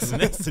down and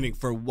listening. Listening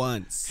for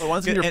once. For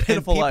once in your and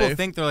pitiful people life.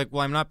 think they're like,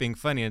 well, I'm not being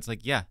funny. And it's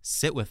like, yeah,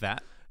 sit with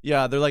that.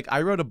 Yeah, they're like,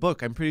 I wrote a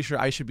book. I'm pretty sure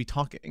I should be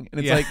talking. And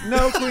it's like,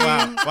 no, queen.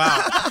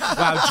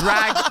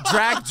 Wow.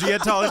 Drag Gia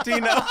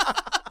Tolentino.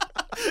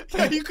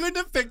 You couldn't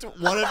have picked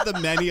one of the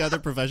many other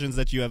professions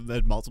that you have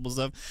had multiples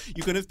of.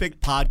 You could have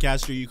picked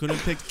podcaster. You could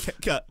have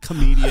picked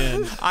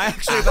comedian. I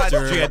actually thought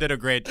Gia did a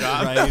great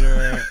job.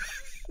 Writer.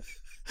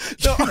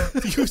 No,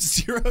 you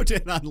zeroed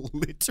in on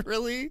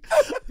literally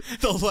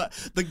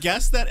the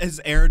guest that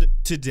has aired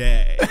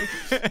today.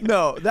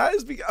 No, that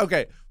is because,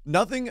 okay,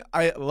 nothing.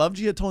 I love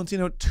Gia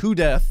Tolentino to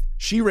death.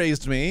 She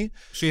raised me.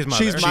 She's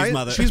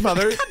mother. She's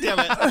mother. Damn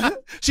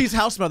it. She's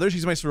house mother.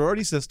 She's my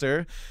sorority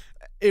sister.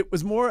 It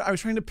was more, I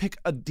was trying to pick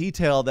a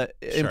detail that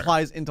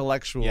implies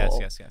intellectual.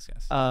 Yes.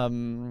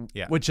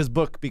 Yeah. Which is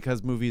book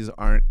because movies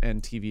aren't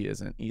and TV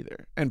isn't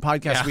either. And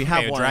podcasts, we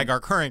have one. Drag our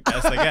current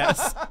guest, I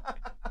guess.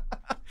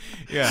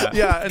 Yeah.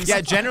 Yeah. And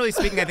yeah, generally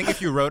speaking, I think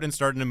if you wrote and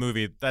starred in a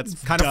movie,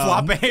 that's kind of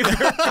flop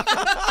behavior.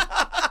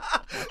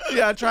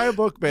 Yeah, try a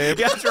book, babe.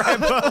 Yeah, try a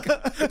book.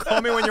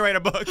 Call me when you write a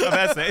book of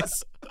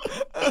essays.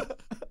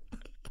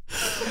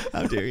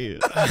 How dare you?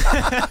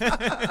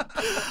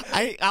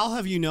 I'll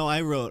have you know,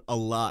 I wrote a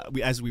lot,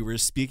 as we were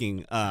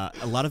speaking, a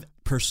lot of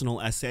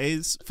personal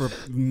essays for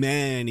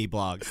many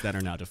blogs that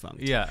are now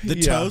defunct. Yeah. The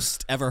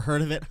Toast, ever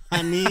heard of it,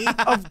 honey?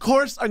 Of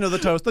course I know The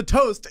Toast. The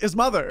Toast is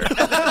mother.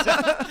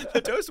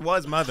 The Toast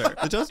was mother.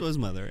 The Toast was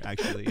mother,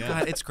 actually, yeah.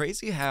 God, it's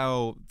crazy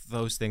how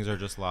those things are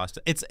just lost.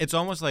 It's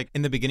almost like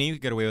in the beginning you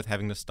could get away with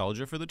having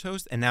nostalgia for The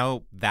Toast, and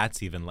now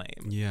that's even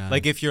lame. Yeah.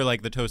 Like if you're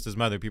like The Toast is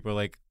mother, people are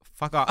like,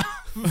 fuck off.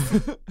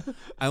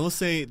 I will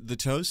say The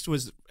Toast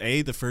was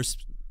the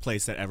first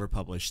place that ever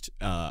published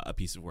a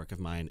piece of work of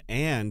mine,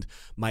 and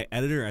my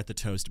editor at The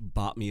Toast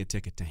bought me a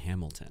ticket to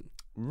Hamilton.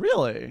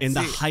 Really? In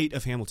the height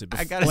of Hamilton.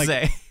 I gotta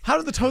say, how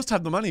did The Toast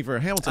have the money for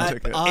a Hamilton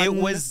ticket? it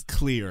was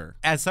clear.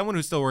 As someone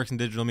who still works in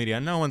digital media,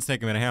 no one's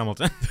taking me to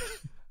Hamilton.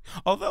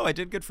 Although I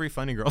did get free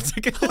Funny Girl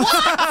tickets.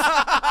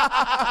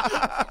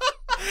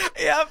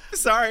 Yep,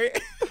 sorry.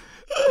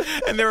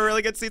 And they were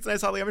really good seats, and I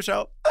saw Lea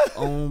Michele.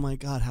 Oh my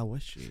God, how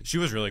was she? She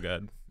was really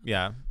good.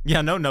 Yeah,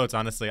 no notes,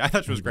 honestly. I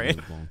thought she was great.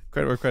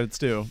 Credit where credit's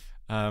due.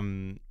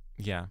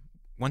 Yeah.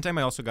 One time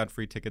I also got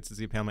free tickets to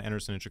see Pamela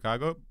Anderson in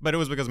Chicago, but it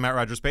was because Matt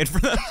Rogers paid for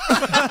them.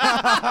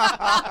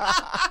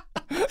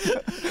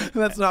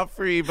 That's not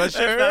free, but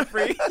sure. That's not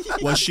free.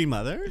 Was she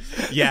mother?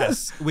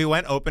 Yes. We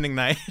went opening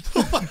night.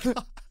 Oh my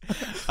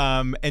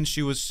God. And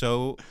she was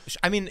so...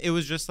 I mean, it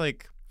was just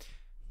like...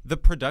 The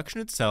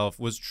production itself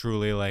was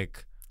truly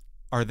like,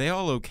 are they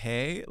all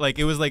okay? Like,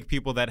 it was like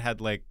people that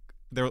had like...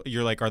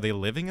 You're like, are they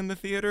living in the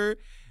theater?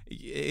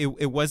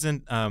 It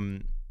wasn't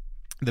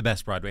the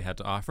best Broadway had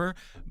to offer,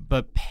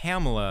 but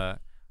Pamela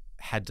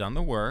had done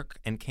the work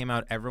and came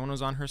out. Everyone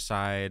was on her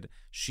side.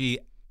 She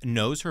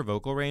knows her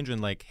vocal range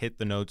and like hit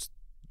the notes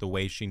the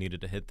way she needed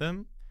to hit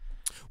them.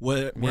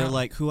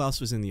 Like, who else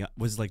was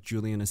was like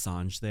Julian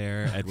Assange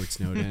there, Edward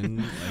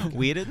Snowden? Like...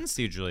 We didn't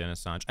see Julian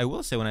Assange. I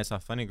will say when I saw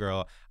Funny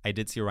Girl, I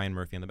did see Ryan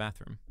Murphy in the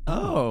bathroom.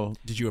 Oh.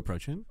 Did you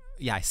approach him?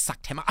 Yeah, I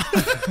sucked him up.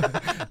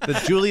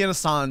 The Julian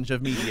Assange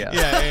of media.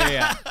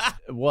 Yeah.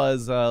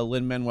 Was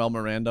Lin-Manuel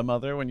Miranda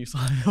mother when you saw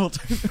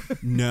Hamilton?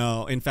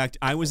 No. In fact,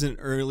 I was an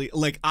early...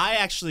 Like,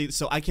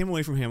 so I came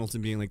away from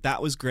Hamilton being like,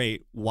 that was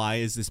great. Why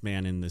is this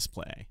man in this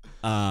play?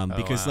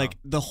 Because, like,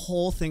 the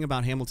whole thing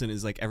about Hamilton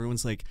is, like,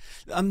 everyone's like...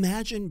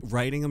 Imagine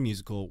writing a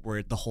musical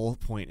where the whole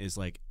point is,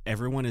 like,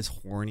 everyone is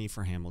horny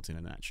for Hamilton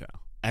in that show.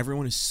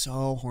 Everyone is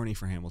so horny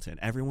for Hamilton.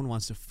 Everyone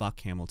wants to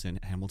fuck Hamilton.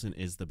 Hamilton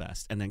is the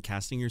best. And then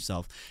casting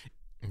yourself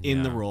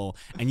in the role,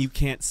 and you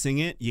can't sing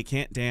it, you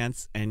can't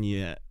dance, and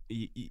you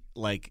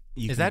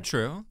Is that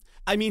true?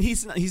 I mean,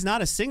 he's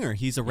not a singer.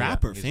 He's a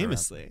rapper, he's a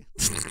famously.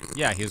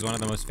 Yeah, he's one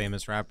of the most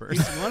famous rappers.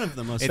 He's one of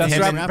the most It's famous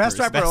him and rappers. best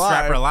rapper Best alive.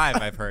 rapper alive,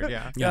 I've heard.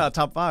 Yeah. Yeah,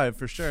 top 5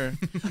 for sure.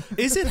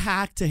 Is it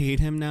hack to hate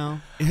him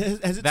now?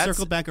 Has it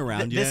circled back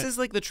around yet? This is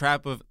like the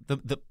trap of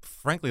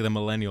frankly the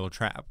millennial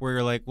trap, where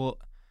you're like, well,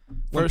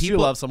 when First you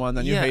love someone,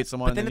 then you hate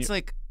someone. but then it's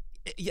like,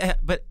 yeah,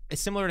 but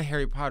it's similar to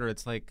Harry Potter.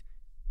 It's like,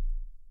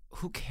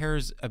 who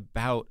cares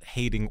about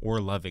hating or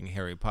loving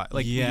Harry Potter?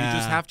 Like, you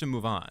just have to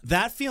move on.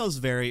 That feels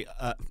very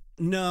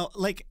no,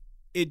 like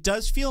it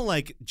does feel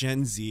like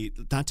Gen Z,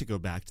 not to go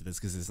back to this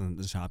because this isn't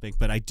the topic,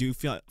 but I do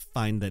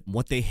find that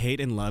what they hate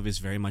and love is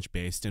very much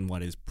based in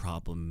what is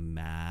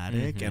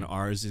problematic, and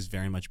ours is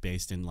very much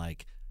based in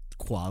like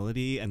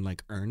quality and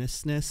like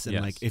earnestness, and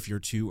like if you're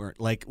too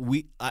like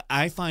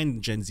I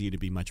find Gen Z to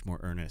be much more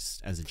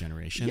earnest as a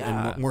generation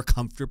and more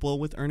comfortable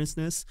with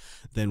earnestness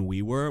than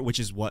we were, which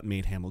is what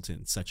made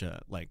Hamilton such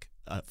a like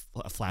a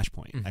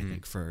flashpoint, I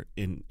think, for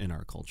in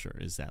our culture,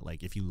 is that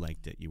like if you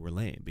liked it, you were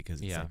lame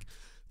because it's like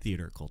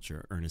theater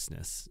culture,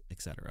 earnestness,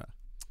 etc.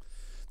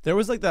 There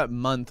was like that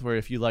month where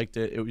if you liked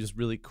it, it was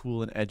really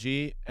cool and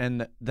edgy,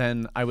 and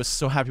then I was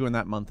so happy when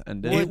that month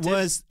ended.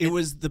 It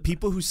was the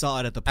people who saw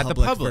it at the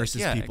public,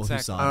 versus people who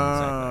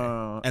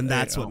saw it, and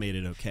that's what made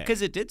it okay.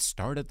 Because it did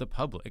start at the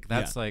public.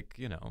 That's like,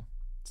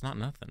 it's not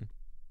nothing.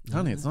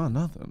 Honey, it's not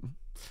nothing.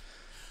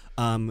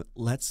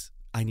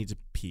 I need to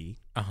pee.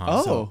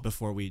 So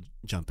before we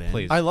jump in,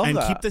 please. I love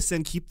that.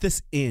 Keep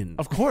this in.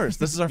 Of course,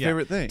 this is our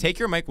favorite thing. Take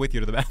your mic with you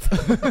to the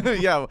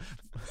bathroom. Yeah.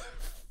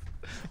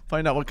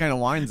 Find out what kind of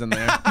wine's in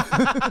there.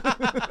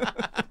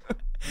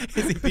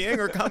 Is he peeing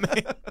or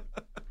coming?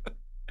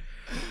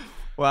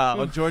 Wow.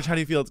 Well, George, how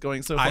do you feel it's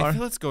going so far? I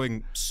feel it's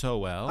going so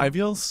well. I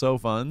feel so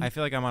fun. I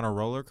feel like I'm on a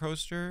roller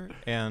coaster,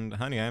 and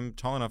honey, I'm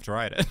tall enough to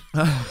ride it.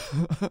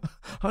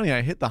 Honey,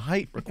 I hit the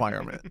height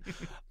requirement.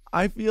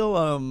 I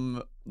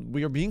feel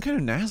we are being kind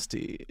of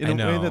nasty in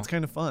a way that's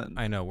kind of fun.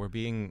 I know. We're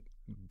being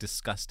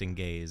disgusting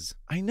gays.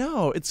 I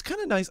know. It's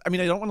kind of nice. I mean,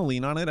 I don't want to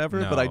lean on it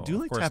ever, but I do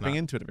like tapping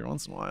into it every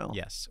once in a while.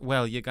 Yes.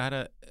 Well, you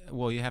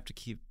have to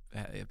keep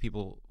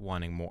people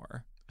wanting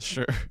more.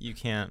 Sure. You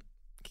can't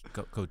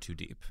go too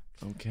deep.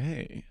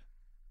 Okay.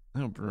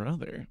 Oh,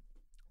 brother.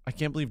 I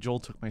can't believe Joel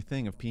took my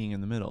thing of peeing in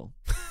the middle.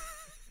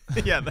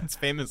 Yeah, that's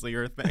famously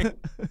your thing.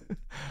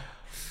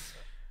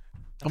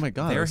 Oh my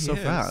God, there it was so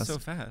fast. So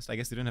fast. I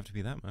guess he didn't have to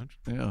pee that much.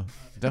 Yeah.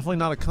 Definitely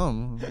not a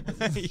cum.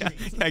 Yeah,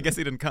 I guess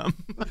he didn't come.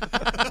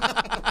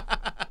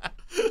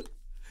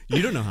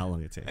 You don't know how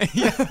long it takes.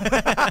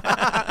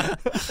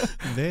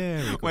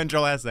 Very cool. When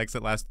Joel has sex,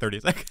 it lasts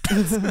 30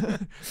 seconds.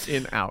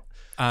 In, out.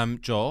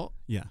 Joel,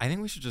 yeah, I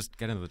think we should just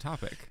get into the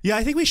topic. Yeah,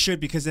 I think we should,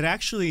 because it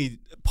actually,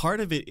 part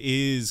of it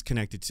is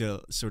connected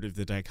to sort of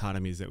the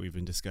dichotomies that we've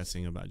been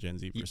discussing about Gen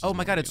Z versus Oh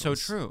my God, it's so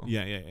millennials. true.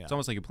 Yeah. It's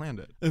almost like you planned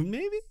it.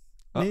 Maybe.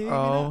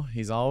 Oh,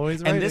 he's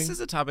always writing. And this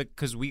is a topic,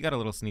 because we got a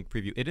little sneak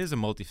preview. It is a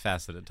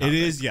multifaceted topic. It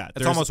is, yeah.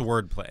 It's almost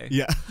wordplay.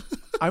 Yeah.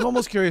 I'm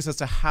almost curious as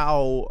to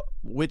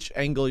which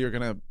angle you're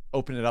going to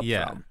open it up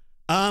from.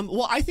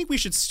 Well, I think we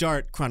should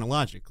start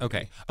chronologically.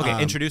 Okay,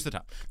 introduce the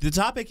topic. The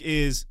topic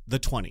is the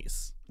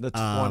 20s. The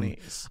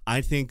 20s.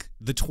 I think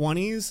the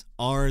 20s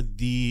are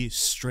the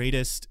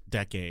straightest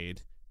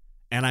decade,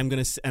 and I'm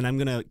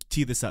gonna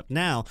tee this up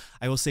now.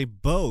 I will say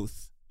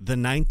both the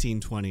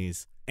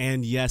 1920s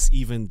and yes,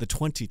 even the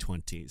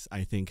 2020s.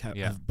 I think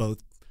have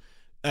both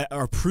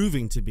are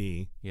proving to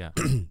be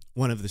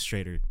one of the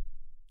straighter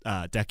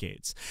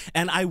decades.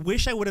 And I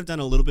wish I would have done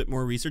a little bit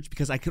more research,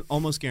 because I could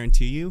almost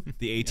guarantee you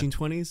the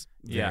 1820s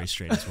very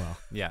straight as well.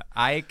 Yeah,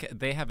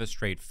 they have a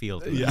straight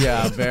feel to them.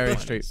 Yeah, very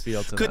straight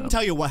feel to them. Couldn't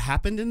tell you what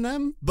happened in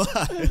them, but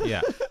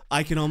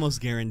I can almost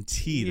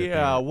guarantee that.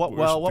 Yeah, what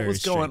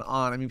was going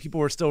on? I mean,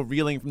 people were still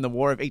reeling from the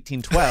War of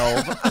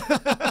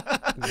 1812.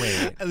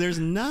 Wait, there's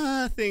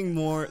nothing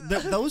more.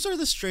 Those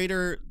are straight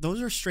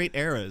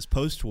eras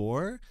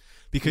post-war,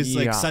 because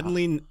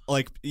suddenly,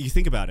 like, you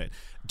think about it.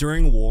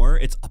 During war,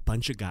 it's a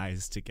bunch of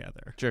guys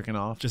together. Jerking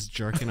off. Just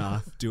jerking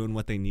off, doing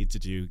what they need to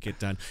do, get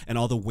done. And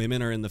all the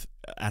women are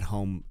at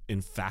home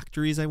in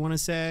factories, I want to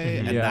say.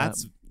 And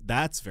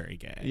that's very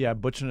gay. Yeah,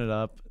 butching it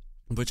up.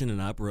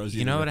 Rosie.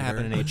 You know what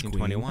happened in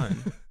 1821?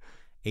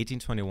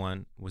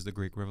 1821 was the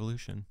Greek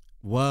Revolution.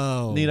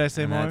 Whoa. Need I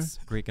say more? That's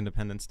Greek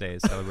Independence Day,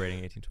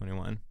 celebrating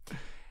 1821.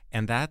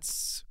 And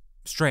that's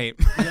straight.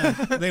 Yeah,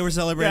 they were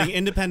celebrating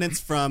independence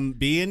from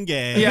being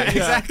gay. Yeah,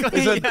 exactly.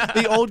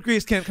 The old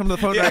Greece can't come to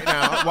the phone right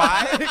now.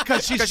 Why?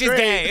 Because she's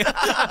gay.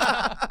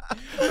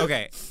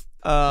 Okay.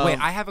 Wait,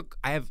 I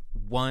have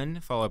one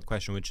follow-up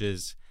question, which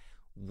is,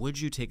 would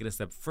you take it a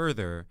step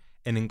further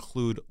and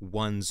include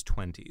one's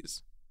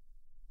 20s?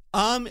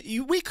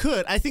 We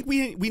could. I think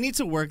we need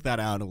to work that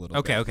out a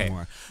little bit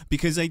more,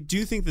 because I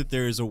do think that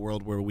there is a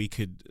world where we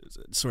could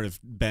sort of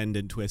bend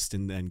and twist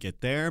and then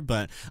get there,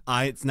 but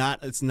it's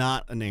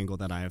not an angle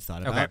that I have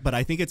thought about. Okay. But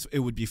I think it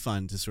would be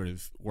fun to sort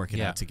of work it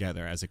out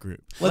together as a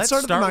group. Let's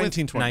start with the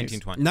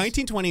 1920s.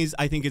 1920s,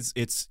 I think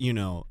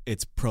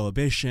it's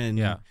prohibition.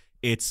 Yeah.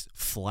 It's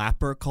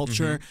flapper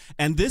culture,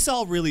 and this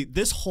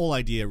whole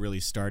idea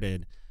really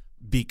started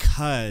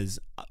because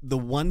the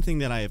one thing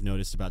that I have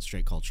noticed about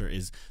straight culture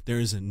is there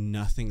is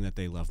nothing that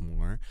they love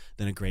more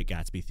than a Great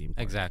Gatsby theme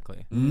party.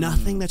 Exactly.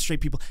 Nothing that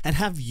straight people. And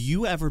have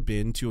you ever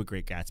been to a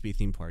Great Gatsby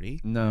theme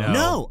party?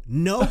 No.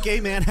 No gay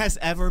man has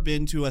ever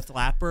been to a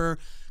Flapper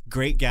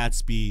Great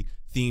Gatsby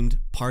themed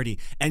party.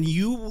 And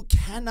you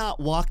cannot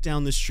walk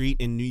down the street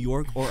in New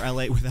York or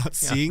LA without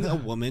seeing a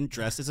woman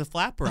dressed as a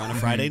flapper on a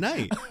Friday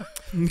night.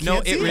 No,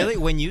 it really,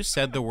 when you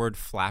said the word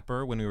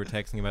flapper when we were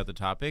texting about the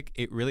topic,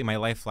 it really, my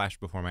life flashed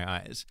before my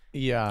eyes.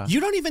 Yeah. You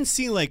don't even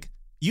see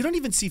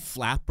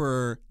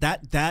flapper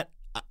that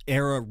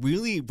era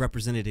really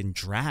represented in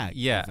drag.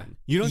 Yeah. even.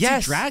 You don't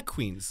Yes. see drag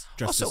queens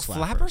dressed Also, as flapper.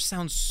 flapper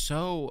sounds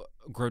so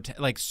grotesque,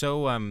 like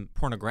so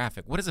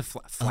pornographic. What is a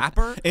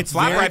flapper? It's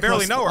flapper. very I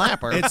barely close- know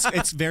her.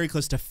 It's very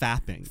close to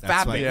fapping. That's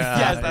Fapping. why- Yeah,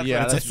 Yes, that's yeah,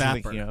 what it's that's a what I'm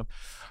fapper. thinking of.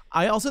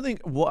 I also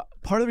think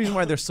part of the reason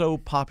why they're so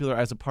popular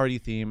as a party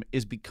theme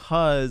is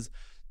because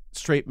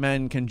straight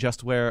men can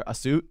just wear a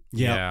suit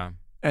Yeah.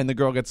 and the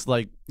girl gets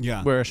like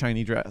Yeah. wear a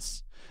shiny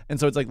dress. And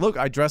so it's like, look,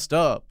 I dressed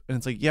up. And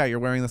it's like, yeah, you're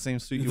wearing the same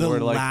suit you The wore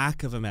to like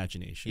lack of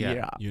imagination.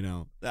 Yeah. You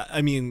know,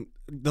 I mean,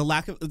 the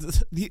lack of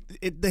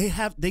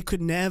they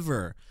could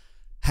never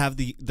have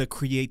the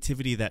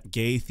creativity that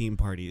gay theme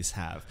parties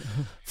have.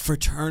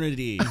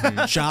 Fraternity,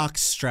 jock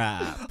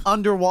strap,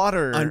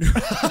 underwater.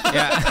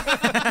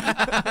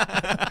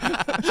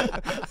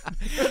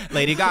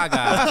 Lady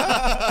Gaga.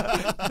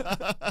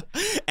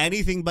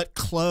 anything but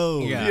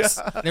clothes. Yes.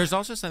 There's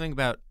also something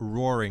about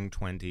roaring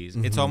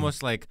 20s. It's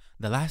almost like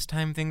the last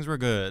time things were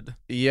good.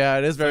 Yeah,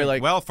 it is very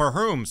like well, for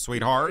whom,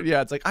 sweetheart?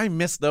 yeah, it's like I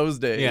miss those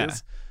days. Yeah.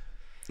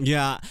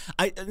 Yeah,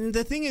 and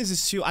the thing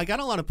is too, I got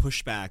a lot of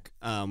pushback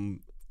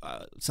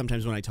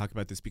sometimes when I talk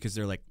about this because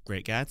they're like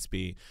Great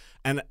Gatsby,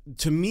 and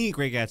to me,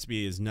 Great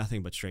Gatsby is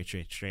nothing but straight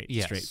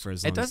Yes. for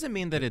as long It doesn't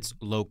mean that it's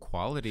low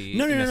quality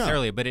No.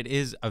 necessarily, but it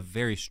is a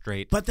very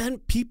straight. But then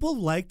people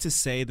like to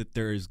say that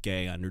there is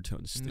gay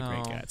undertones to the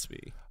Great No.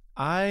 Gatsby.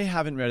 I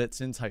haven't read it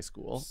since high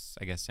school.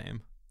 I guess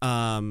same.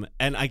 And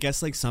I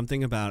guess like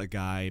something about a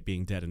guy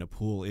being dead in a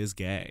pool is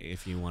gay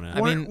if you want to.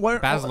 I mean,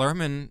 what- Baz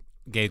Luhrmann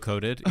gay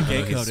coded.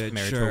 Married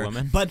to a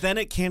woman. But then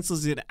it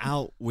cancels it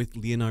out with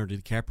Leonardo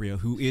DiCaprio,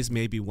 who is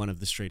maybe one of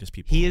the straightest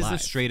people He is alive.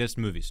 the straightest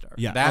movie star.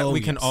 Yeah. That Oh, we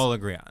can yes. all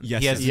agree on.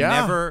 Yes, he has yes.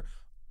 Yeah. never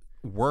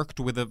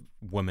worked with a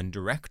woman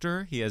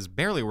director. He has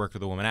barely worked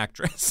with a woman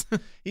actress.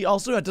 He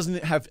also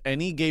doesn't have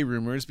any gay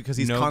rumors because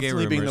he's No gay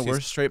constantly being the rumors. He's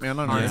worst straight man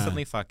on earth.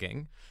 Constantly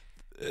fucking.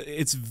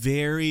 It's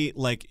very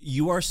like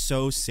you are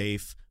so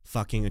safe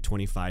fucking a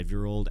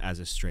 25-year-old as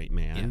a straight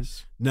man.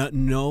 Yes.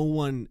 No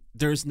one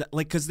there's no,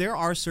 like because there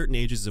are certain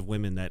ages of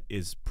women that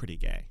is pretty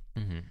gay.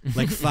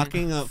 Like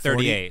fucking a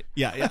 38. 40,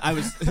 yeah, I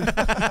was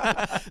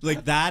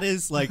like that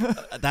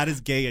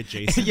is gay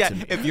adjacent Yeah, to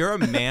me. if you're a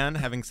man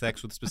having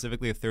sex with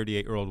specifically a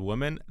 38-year-old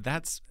woman,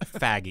 that's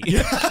faggy.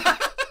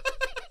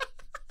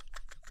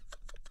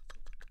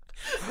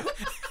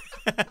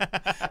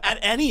 At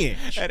any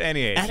age. At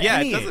any age. At Yeah,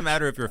 any it doesn't age.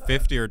 matter if you're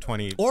 50 or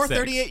 20. Or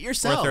 38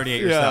 yourself. Or 38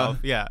 Yeah. yourself.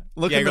 Yeah.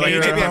 Look yeah, in you're the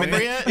like, mirror. maybe I'm in the,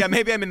 Appropriate? yeah,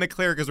 maybe I'm in the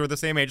clear because we're the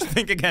same age.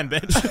 Think again,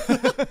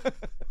 bitch.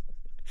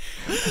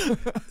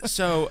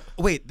 So,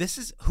 wait,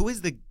 who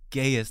is the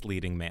gayest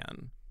leading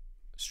man?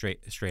 Straight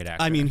actor.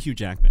 I mean Hugh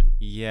Jackman.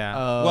 Yeah.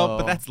 Oh. Well,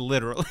 but that's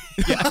literally.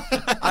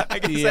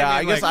 Yeah.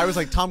 I guess I was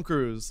like Tom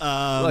Cruise.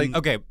 Like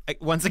Okay,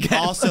 once again.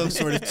 Also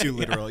sort of too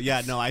literal.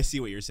 Yeah, no, I see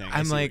what you're saying. I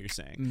I'm see like, what you're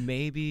saying.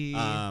 maybe.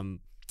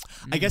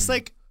 I guess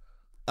like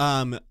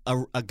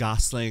a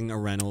Gosling, a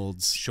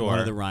Reynolds, Sure. one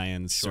of the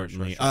Ryans, Sure,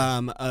 certainly.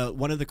 sure.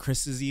 One of the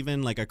Chris's,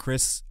 even like a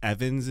Chris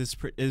Evans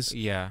is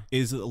yeah. a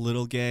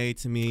little gay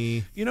to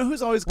me. you know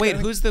who's always Wait,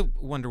 kinda- who's the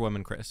Wonder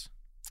Woman, Chris?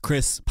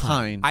 Chris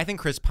Pine. Pine? I think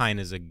Chris Pine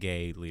is a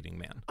gay leading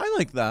man. I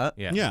like that.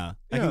 Yeah. Yeah,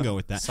 I can Yeah. go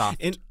with that.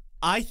 Soft. And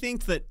I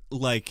think that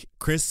like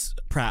Chris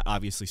Pratt,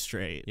 obviously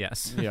straight.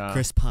 Yes. Yeah.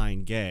 Chris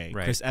Pine, gay.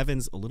 Right. Chris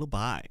Evans, a little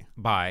bi.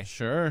 Bye.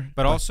 Sure.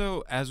 But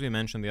also, as we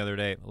mentioned the other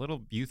day, a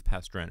little youth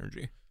pastor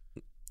energy.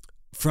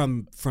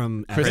 From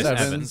Chris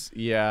Evans. Evans.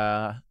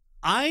 Yeah.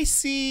 I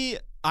see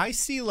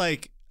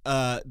like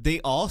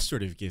they all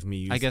sort of give me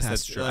youth I guess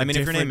that's pastor- true. I mean, if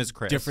your name different- is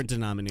Chris. different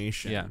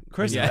denomination. Yeah.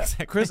 Chris Yeah,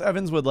 exactly. Chris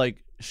Evans would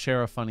like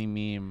share a funny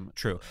meme.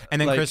 True. And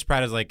then Like- Chris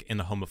Pratt is like in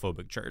the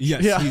homophobic church.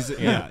 Yes,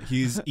 Yeah.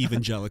 he's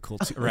evangelical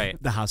too. Right.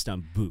 The house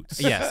down boots.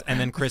 Yes. And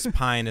then Chris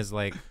Pine is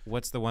like,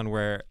 what's the one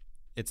where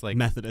it's like.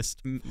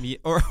 Methodist.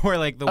 Or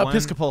like the one.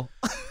 Episcopal.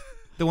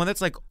 The one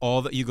that's like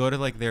all the. You go to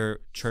like their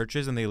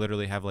churches and they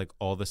literally have like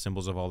all the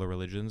symbols of all the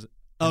religions.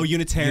 Oh,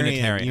 Unitarian.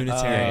 Unitarian.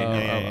 Oh,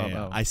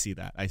 Yeah. oh. I see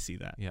that.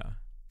 Yeah.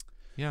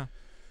 Yeah.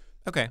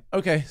 Okay.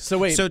 Okay, so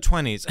wait. So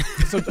 20s.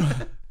 So,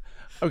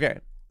 okay.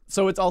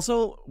 So it's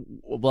also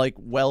like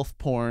wealth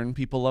porn.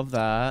 People love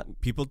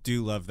that. People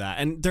do love that,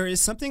 and there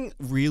is something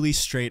really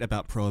straight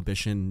about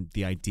prohibition.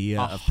 The idea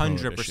of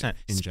 100%.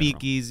 in general.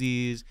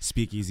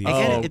 Speakeasies. Oh,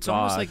 Again, it's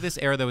almost God. like this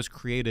era that was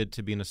created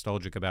to be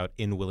nostalgic about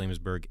in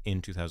Williamsburg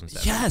in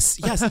 2007.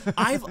 Yes.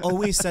 I've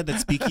always said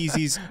that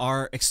speakeasies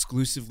are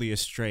exclusively a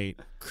straight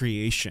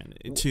creation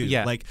too.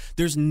 Yeah. Like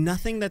there's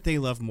nothing that they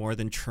love more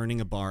than turning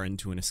a bar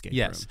into an escape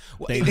Yes.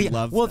 room. They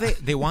love. that.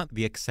 they want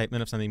the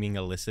excitement of something being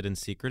illicit and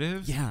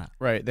secretive. Yeah.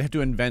 Right. They have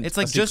to invent. It's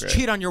like, a just secret.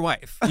 cheat on your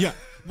wife. Yeah.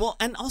 Well,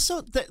 and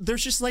also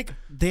there's just like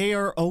they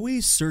are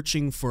always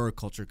searching for a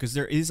culture because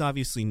there is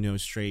obviously no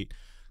straight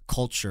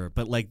culture,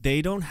 but like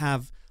they don't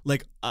have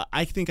like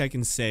I think I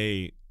can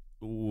say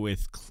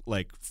with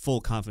like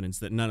full confidence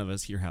that none of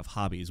us here have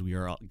hobbies. We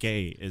are all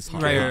gay is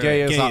hobby. Right.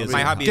 Gay is hobby.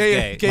 My hobby is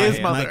gay. Gay is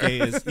My mother. gay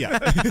is yeah.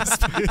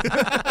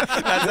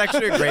 That's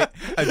actually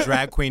a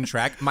drag queen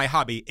track. My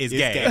hobby is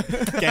gay.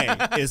 Gay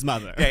is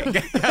mother. Gay.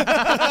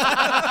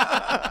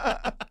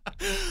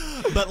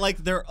 But like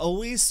they're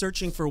always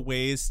searching for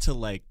ways to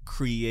like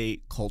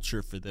create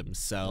culture for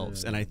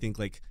themselves, and I think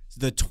like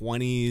the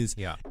 20s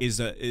is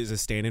a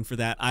stand-in for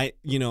that. I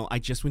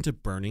just went to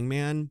Burning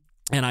Man.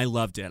 And I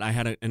loved it. I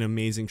had an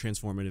amazing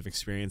transformative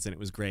experience, and it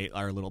was great.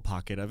 Our little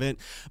pocket of it,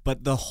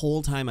 but the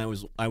whole time I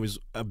was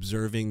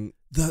observing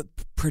the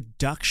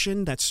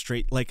production that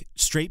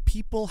straight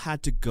people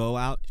had to go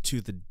out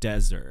to the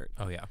desert.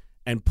 Oh yeah.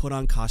 And put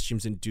on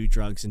costumes and do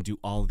drugs and do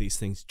all of these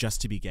things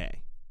just to be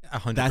gay.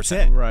 100%. That's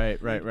it. Right.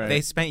 They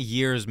spent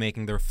years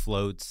making their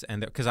floats, and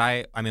because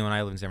I mean, when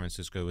I lived in San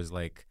Francisco, it was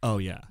like, oh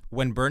yeah,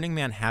 when Burning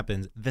Man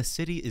happens, the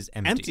city is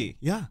empty.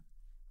 Yeah.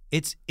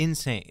 It's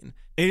insane.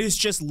 It is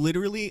just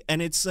literally,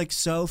 and it's like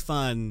so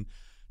fun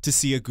to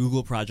see a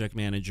Google project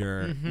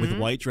manager with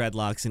white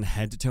dreadlocks and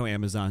head to toe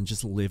Amazon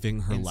just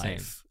living her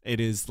life. It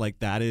is like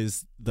that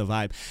is the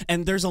vibe.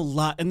 And there's a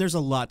lot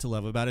to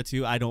love about it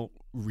too. I don't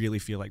really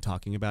feel like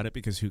talking about it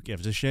because who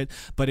gives a shit,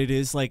 but it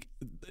is like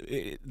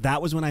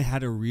that was when I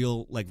had a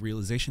real like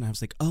realization. I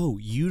was like, "Oh,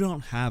 you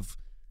don't have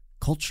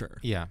culture."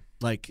 Yeah.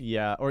 Like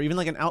Yeah, or even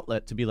like an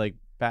outlet to be like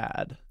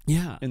bad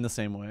yeah. in the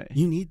same way.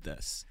 You need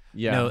this.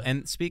 Yeah. No,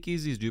 and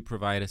speakeasies do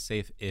provide a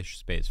safe-ish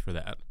space for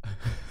that.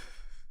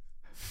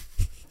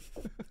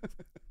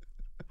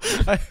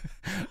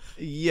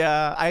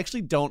 Yeah, I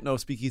actually don't know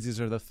if speakeasies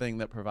are the thing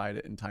that provide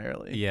it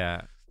entirely.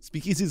 Yeah.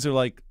 Speakeasies are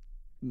like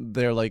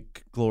they're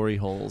like glory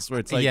holes where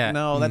it's like Yeah.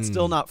 no, that's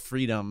still not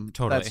freedom.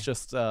 Totally. That's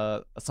just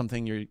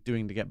something you're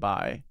doing to get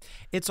by.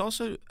 It's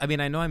also, I mean,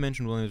 I know I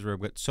mentioned Williamsburg,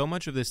 but so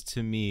much of this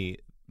to me,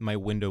 my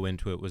window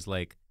into it was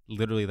like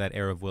literally that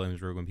era of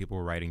Williamsburg when people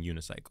were riding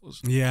unicycles.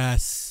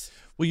 Yes.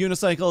 Well,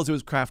 unicycles, it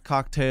was craft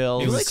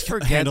cocktails. It You, was like,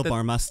 forget handlebar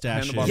that-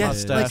 mustaches. Handlebar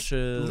Yes,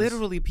 mustaches. like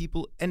literally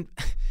people, and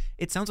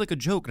it sounds like a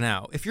joke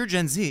now. If you're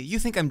Gen Z, you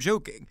think I'm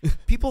joking.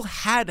 People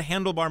had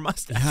handlebar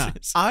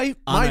mustaches.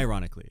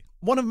 Unironically.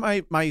 One of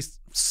my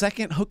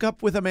second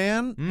hookup with a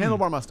man,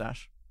 handlebar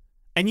mustache.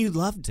 And you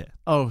loved it.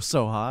 Oh,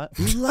 so hot.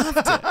 You loved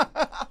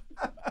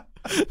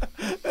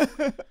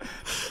it.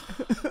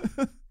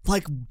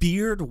 Like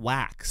beard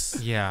wax.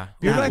 Yeah.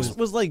 Beard That wax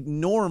was like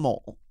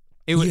normal.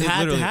 It was You had to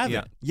literally, have yeah.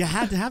 it. You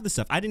had to have the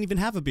stuff. I didn't even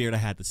have a beard. I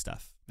had the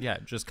stuff. Yeah,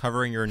 just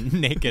covering your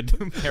naked,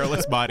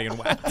 hairless body in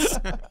wax.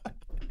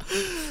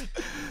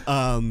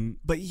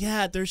 But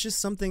yeah, there's just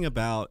something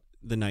about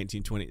the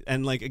 1920s,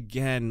 and like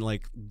again,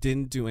 like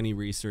didn't do any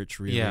research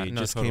really. Yeah,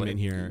 no, just totally. came in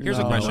here. Here's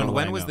No, a question: no,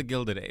 when was the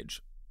Gilded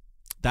Age?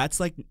 That's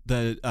like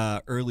the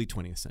early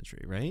 20th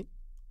century, right?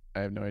 I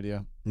have no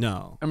idea.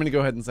 No. I'm going to go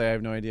ahead and say I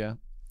have no idea.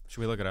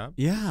 Should we look it up?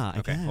 Yeah.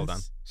 Okay, hold on.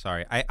 guess.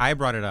 Sorry, I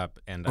brought it up,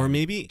 and Or I'm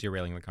maybe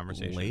derailing the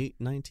conversation. late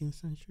 19th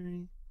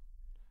century.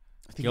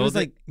 I think it was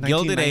like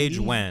Gilded Age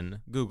 1990.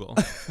 when? Google.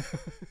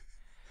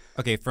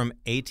 Okay, from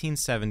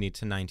 1870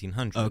 to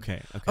 1900.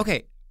 Okay.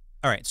 Okay.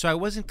 All right. So I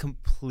wasn't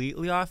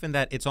completely off in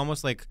that it's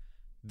almost like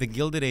the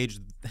Gilded Age.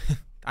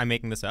 I'm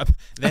making this up.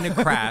 Then it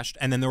crashed,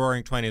 and then the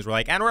Roaring Twenties were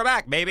like, and we're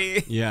back,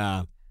 baby.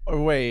 Yeah.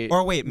 Or wait.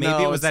 Or wait, maybe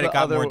No, it was it's that the it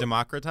got other- more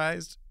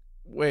democratized.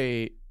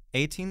 Wait.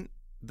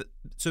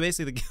 So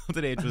basically, the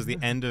Gilded Age was the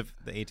end of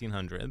the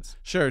 1800s,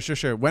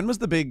 Sure. When was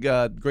the big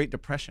Great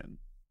Depression?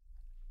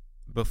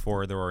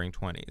 before the Roaring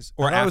Twenties,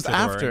 I or thought it was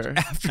after. The Roaring-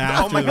 After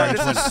Oh my the god, Roaring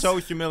this is 20s. so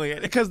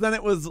humiliating. Because then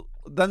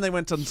they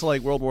went into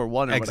like World War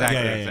One or Exactly.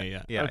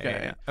 whatever. Yeah.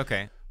 Okay.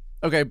 Okay.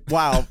 Okay.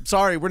 Wow.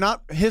 Sorry, we're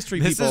not history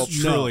This people. is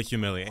truly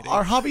humiliating.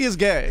 Our hobby is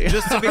gay.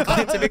 Just to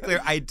be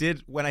clear, I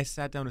did, when I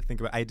sat down to think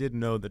about it, I did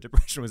know the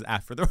Depression was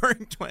after the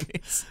Roaring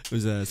Twenties. It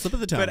was a slip of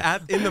the tongue.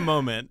 But in the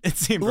moment, it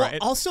seemed well, right.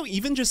 also,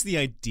 even just the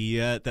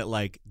idea that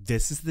like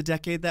this is the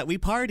decade that we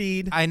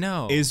partied I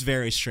know. is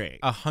very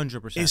straight.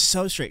 100%. Is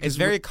so straight. It's 'Cause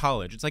very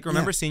college. It's like,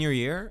 remember Yeah. senior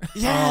year?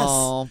 yes.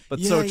 Oh, but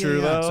so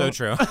true though. So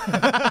true.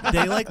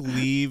 They like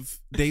leave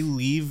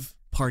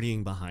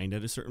partying behind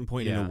at a certain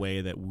point in Yeah. a way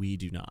that we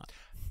do not.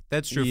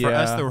 That's true. For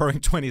us, the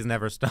Roaring 20s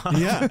never stopped.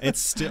 Yeah, it's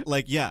still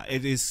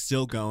it is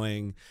still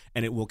going,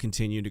 and it will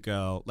continue to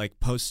go. Like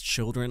post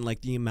children,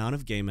 like the amount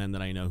of gay men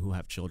that I know who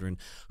have children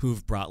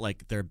who've brought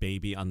like their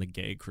baby on the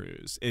gay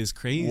cruise is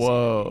crazy.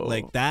 Whoa.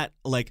 Like that,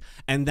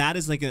 and that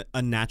is like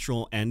a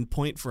natural end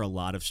point for a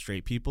lot of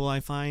straight people, I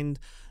find,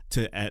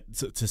 to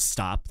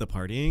stop the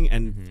partying.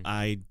 And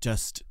I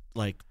just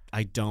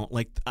I don't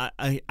like.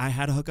 I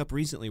had a hookup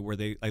recently where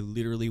I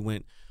literally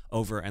went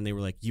over and they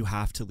were like, you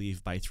have to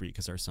leave by 3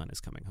 because our son is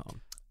coming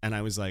home. And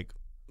I was like,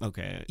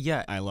 okay,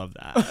 yeah, I love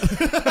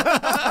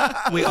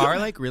that. We are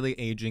like really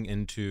aging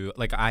into,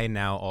 like, I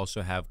now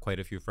also have quite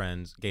a few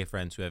gay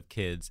friends who have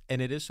kids,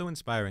 and it is so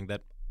inspiring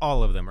that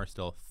all of them are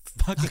still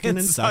fucking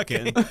and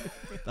sucking.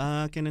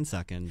 Fucking and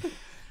sucking.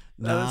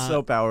 That is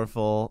so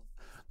powerful.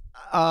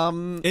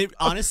 It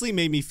honestly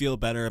made me feel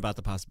better about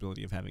the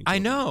possibility of having children. I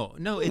know.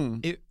 No,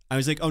 I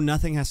was like, oh,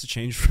 nothing has to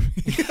change for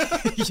me.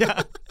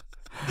 Yeah.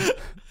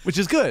 Which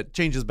is good.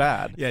 Change is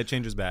bad. Yeah,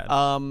 change is bad.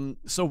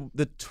 So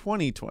the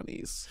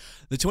 2020s.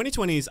 The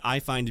 2020s I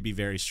find to be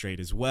very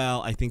straight as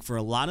well. I think for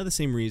a lot of the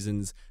same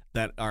reasons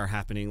that are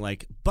happening.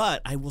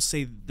 But I will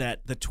say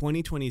that the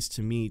 2020s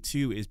to me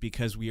too is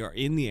because we are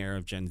in the era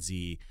of Gen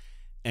Z,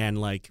 and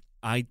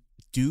I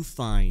do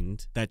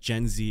find that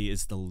Gen Z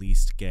is the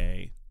least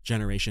gay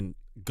generation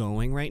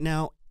going right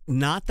now.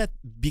 Not that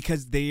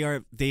because they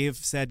have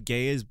said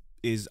gay is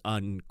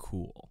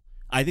uncool.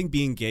 I think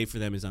being gay for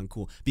them is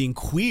uncool. Being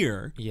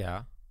queer,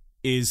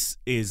 is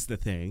the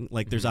thing.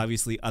 Like, there's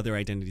obviously other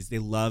identities. They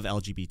love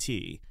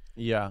LGBT.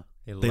 Yeah,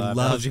 they love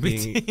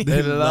LGBT.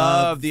 They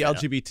love the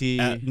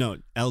LGBT. No,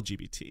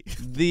 LGBT.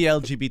 The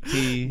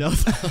LGBT. No,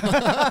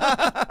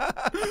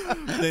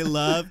 they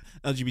love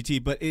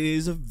LGBT, but it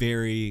is a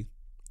very,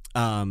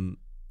 not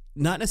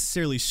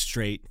necessarily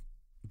straight.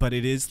 But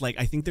it is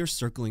I think they're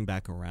circling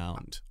back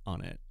around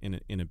on it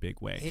in a big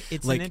way.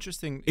 It's an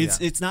interesting.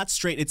 It's not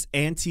straight. It's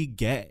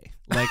anti-gay.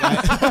 Wow,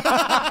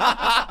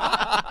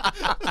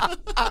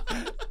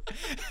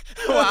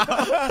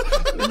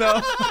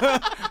 no,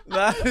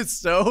 that is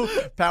so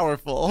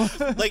powerful.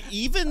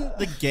 Even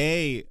the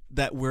gay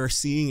that we're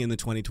seeing in the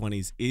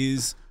 2020s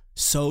is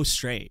so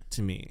straight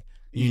to me.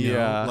 You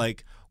know?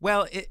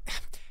 Well,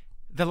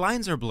 the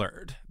lines are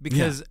blurred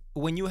because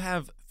when you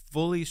have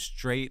fully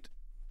straight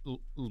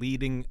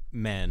leading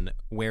men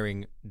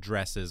wearing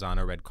dresses on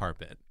a red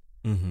carpet,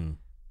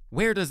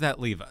 where does that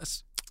leave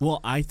us?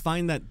 Well, I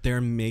find that they're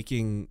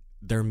making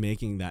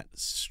that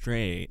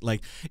straight.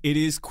 It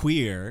is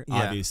queer,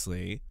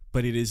 obviously,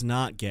 but it is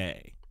not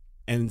gay,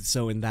 and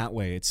so in that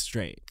way, it's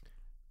straight.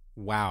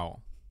 Wow.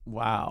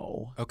 Huh.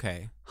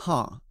 Okay.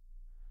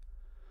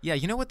 Yeah,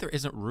 you know what there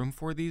isn't room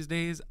for these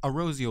days? A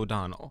Rosie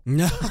O'Donnell.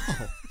 No,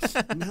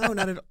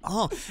 not at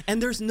all.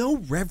 And there's no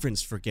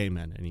reverence for gay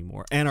men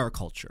anymore and our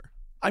culture.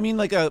 I mean,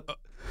 Go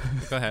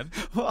ahead.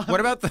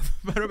 What about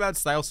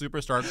style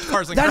superstar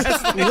Carson That's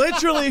Kressley?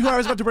 literally who I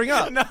was about to bring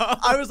up. No.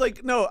 I was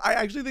like, no, I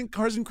actually think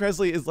Carson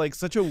Kressley is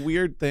such a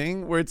weird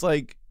thing where it's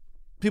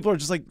people are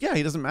just yeah,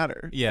 he doesn't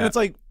matter. Yeah. And it's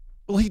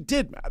well, he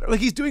did matter.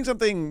 He's doing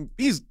something,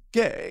 he's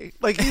gay.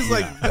 He's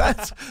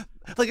that's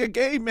a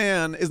gay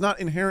man is not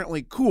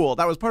inherently cool.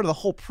 That was part of the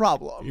whole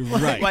problem.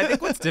 Right. Well, I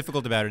think what's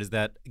difficult about it is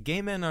that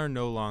gay men are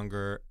no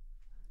longer,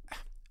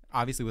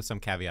 obviously with some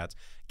caveats,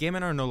 gay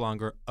men are no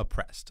longer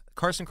oppressed.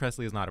 Carson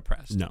Kressley is not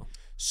oppressed. No.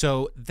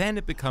 So then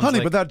it becomes Honey,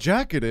 but that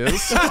jacket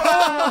is.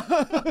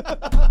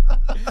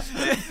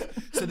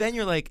 So then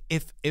you're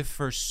if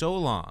for so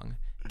long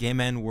gay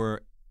men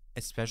were,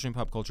 especially in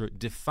pop culture,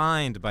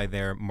 defined by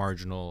their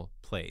marginal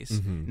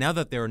place, now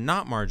that they're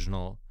not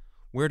marginal,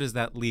 where does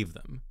that leave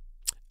them?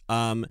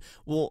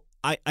 Well,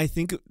 I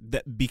think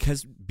that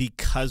because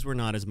we're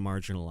not as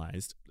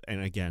marginalized,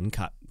 and again,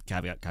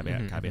 caveat,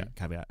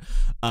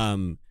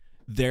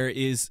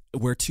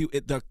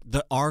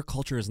 our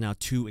culture is now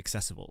too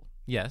accessible.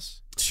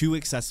 Yes. Too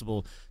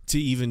accessible to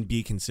even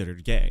be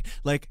considered gay.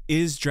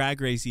 Is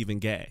Drag Race even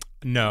gay?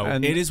 No.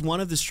 And it is one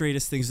of the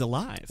straightest things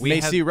alive.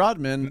 Macy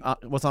Rodman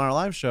was on our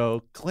live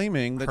show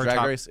claiming that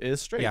Drag Race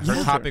is straight. Yeah,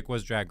 her topic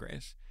was Drag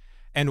Race.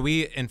 And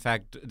we, in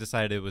fact,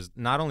 decided it was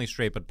not only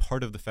straight, but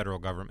part of the federal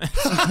government.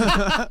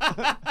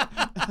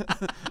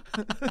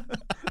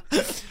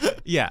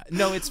 Yeah.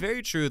 No, it's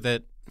very true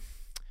that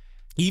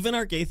even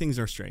our gay things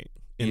are straight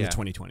in the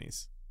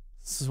 2020s.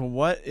 So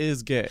what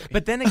is gay?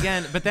 But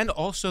then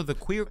also the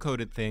queer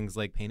coded things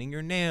like painting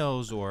your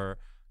nails, or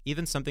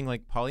even something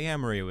like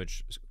polyamory,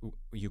 which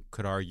you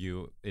could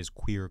argue is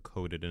queer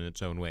coded in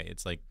its own way.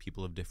 It's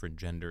people of different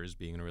genders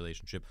being in a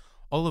relationship.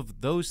 All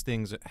of those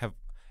things have,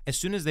 as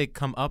soon as they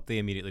come up, they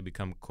immediately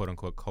become quote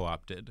unquote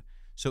co-opted.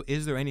 So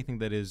is there anything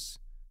that is,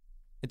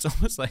 it's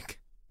almost like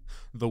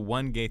the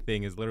one gay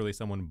thing is literally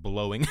someone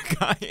blowing a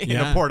guy in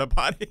a porta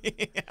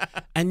potty.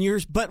 And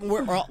but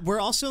we're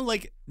also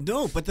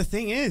no, but the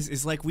thing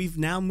is we've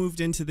now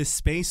moved into this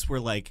space where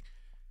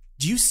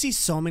do you see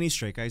so many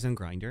straight guys on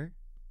Grindr?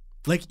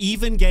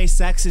 Even gay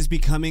sex is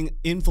becoming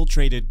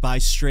infiltrated by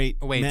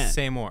straight men.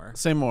 Say more.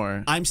 Say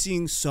more. I'm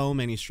seeing so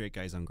many straight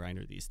guys on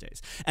Grindr these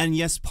days. And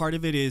yes, part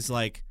of it is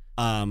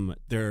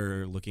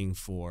They're looking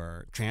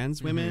for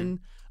trans women.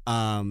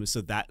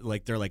 So that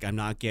like they're like, I'm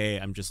not gay,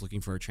 I'm just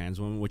looking for a trans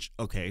woman, which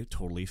okay,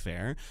 totally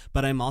fair.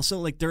 But I'm also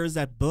like, there is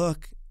that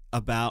book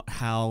about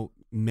how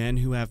men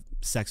who have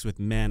sex with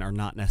men are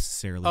not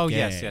necessarily gay.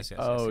 Yes.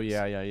 Oh,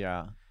 yes.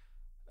 yeah.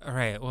 All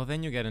right. Well,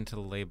 then you get into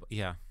the label.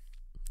 Yeah.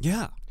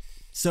 Yeah.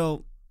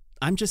 So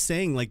I'm just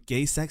saying, like,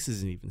 gay sex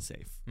isn't even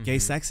safe. Gay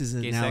sex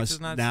isn't Gay now sex is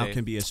not now safe.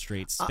 can be a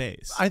straight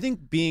space. I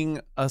think being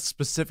a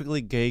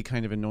specifically gay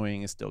kind of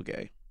annoying is still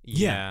gay.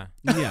 Yeah.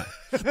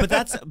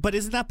 But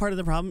isn't that part of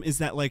the problem? Is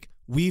that like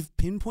we've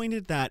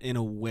pinpointed that in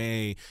a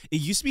way.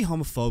 It used to be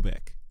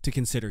homophobic to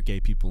consider gay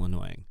people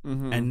annoying,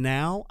 and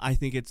now I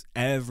think it's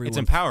everyone. It's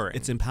empowering.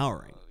 It's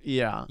empowering.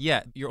 Yeah.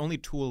 Yeah. Your only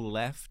tool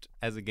left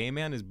as a gay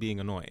man is being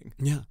annoying.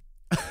 Yeah.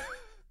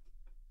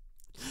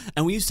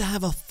 And we used to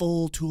have a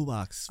full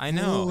toolbox. I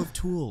know. Full of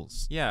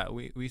tools. Yeah.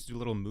 We used to do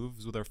little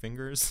moves with our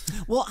fingers.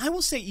 Well, I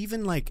will say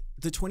even like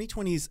the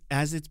 2020s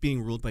as it's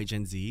being ruled by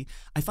Gen Z,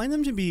 I find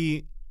them to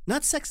be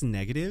not sex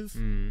negative,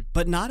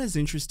 but not as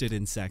interested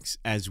in sex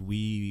as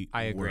we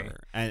I agree.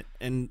 were.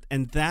 And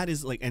that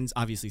is like, and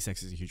obviously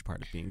sex is a huge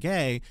part of being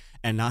gay,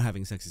 and not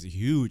having sex is a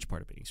huge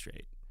part of being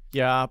straight.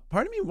 Yeah,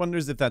 part of me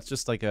wonders if that's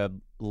just like a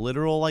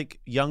literal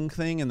like young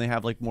thing and they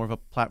have like more of a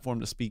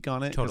platform to speak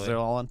on it because Totally. they're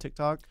all on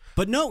TikTok.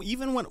 But no,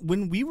 even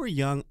when we were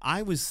young,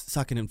 I was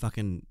sucking and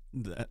fucking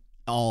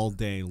all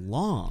day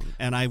long,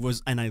 and I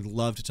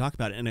loved to talk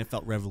about it, and it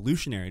felt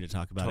revolutionary to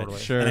talk about Totally.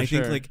 it. Sure, and I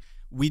sure. think like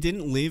we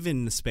didn't live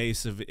in the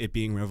space of it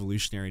being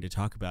revolutionary to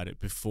talk about it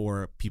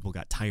before people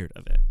got tired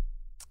of it.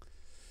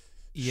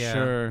 Yeah.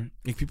 Sure.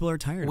 Like people are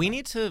tired. We of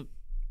need to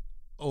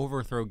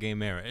overthrow gay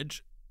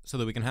marriage so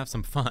that we can have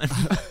some fun.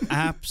 it.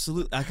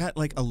 Absolutely. I got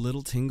like a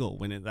little tingle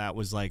when that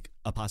was like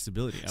a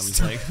possibility. I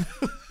was like,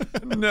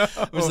 No.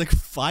 I was like,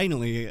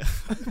 finally.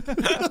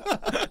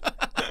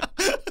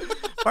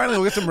 Finally,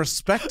 we'll get some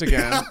respect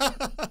again.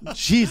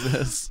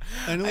 Jesus.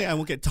 Finally, I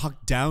won't get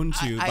talked down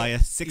to by a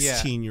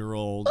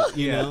 16-year-old.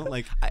 You know,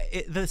 like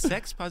The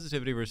sex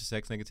positivity versus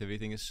sex negativity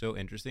thing is so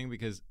interesting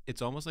because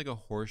it's almost like a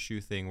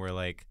horseshoe thing where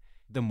like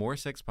the more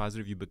sex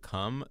positive you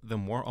become, the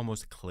more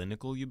almost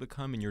clinical you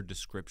become in your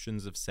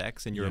descriptions of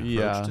sex and your approach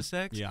Yeah. to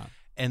sex. yeah.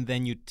 And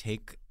then you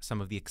take some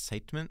of the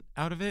excitement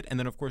out of it. And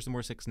then, of course, the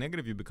more sex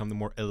negative you become, the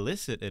more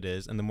illicit it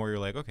is. And the more you're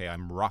like, okay,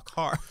 I'm rock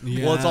hard.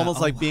 Well, it's almost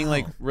Oh, like being wow.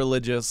 like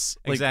religious.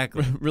 Like,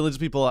 Exactly. Religious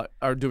people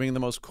are doing the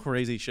most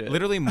crazy shit.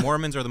 Literally,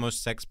 Mormons are the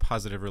most sex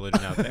positive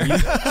religion out there.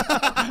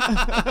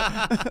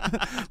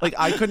 Like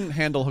I couldn't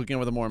handle hooking up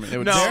with a Mormon. It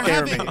would No.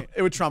 scare They're me.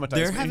 It would traumatize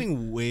They're me.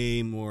 having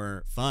way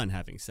more fun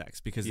having sex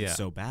because Yeah. it's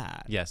so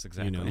bad. Yes,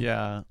 exactly. You know?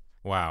 Yeah.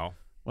 Wow.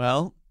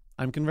 Well,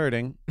 I'm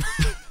converting.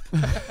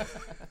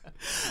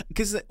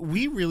 Because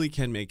we really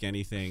can make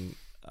anything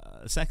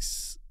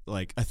sex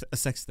like a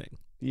sex thing.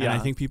 And I Yeah.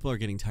 think people are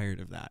getting tired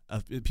of that.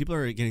 People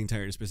are getting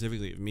tired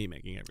specifically of me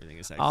making everything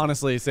a sex thing.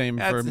 Honestly, same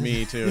for That's-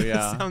 me too.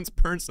 Yeah. Sounds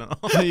personal.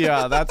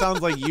 Yeah, that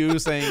sounds like you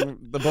saying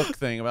the book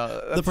thing about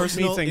The that's like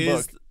personal me saying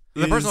is book.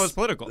 The personal is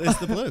political. It's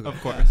the political, Of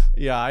course.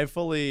 Yeah, I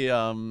fully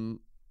I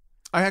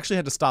actually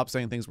had to stop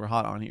saying things were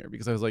hot on here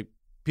because I was like,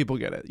 people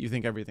get it. You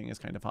think everything is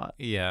kind of hot.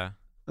 Yeah.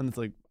 And it's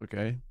like,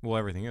 okay, Well,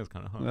 everything is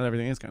kind of hot. not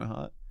everything is kind of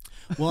hot.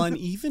 Well, and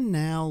even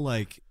now,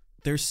 like,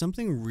 there's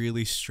something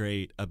really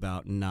straight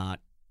about not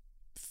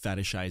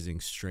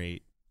fetishizing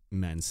straight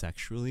men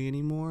sexually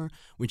anymore,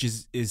 which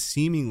is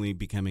seemingly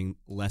becoming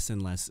less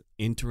and less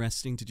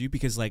interesting to do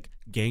because, like,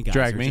 gay guys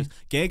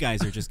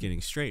are just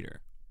getting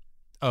straighter.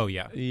 Oh,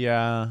 yeah.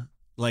 Yeah.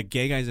 Like,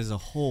 gay guys as a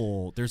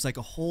whole, there's like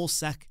a whole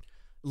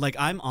like,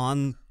 I'm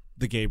on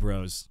the Gay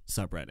Bros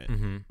subreddit.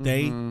 Mm-hmm.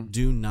 They Mhm.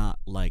 do not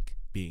like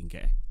being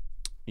gay.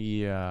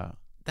 Yeah.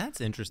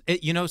 That's interesting.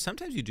 You know,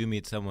 sometimes you do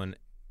meet someone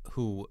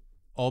who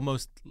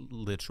almost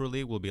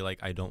literally will be like,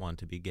 I don't want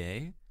to be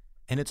gay.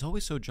 And it's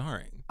always so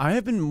jarring. I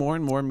have been more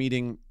and more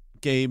meeting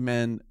gay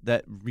men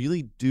that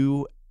really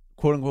do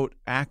quote unquote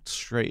act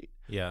straight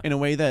Yeah. in a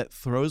way that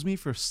throws me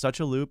for such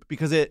a loop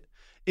because it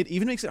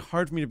even makes it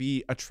hard for me to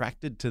be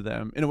attracted to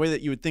them in a way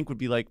that you would think would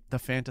be like the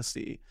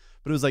fantasy.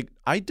 But it was like,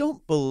 I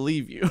don't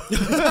believe you.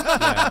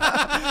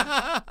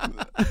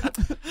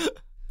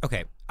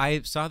 Okay.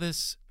 I saw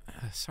this.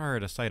 Sorry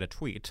to cite a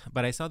tweet,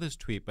 but I saw this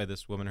tweet by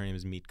this woman. Her name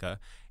is Mitka.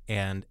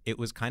 And it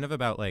was kind of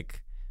about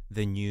like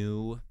the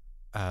new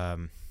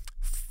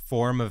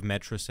form of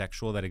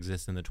metrosexual that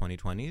exists in the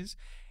 2020s.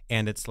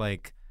 And it's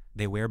like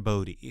they wear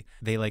Bodhi.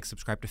 They like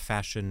subscribe to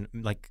fashion,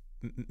 like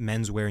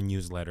menswear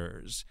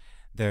newsletters.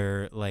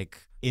 They're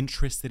like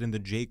interested in the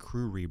J.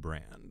 Crew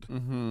rebrand.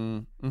 Mm-hmm.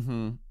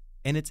 Mm-hmm.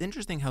 And it's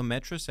interesting how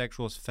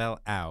metrosexuals fell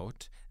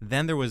out.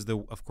 Then there was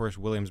of course,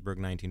 Williamsburg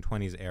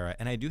 1920s era.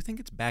 And I do think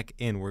it's back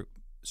in where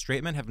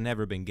straight men have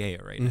never been gay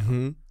right now.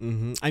 Mm-hmm,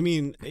 mm-hmm. I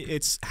mean,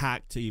 it's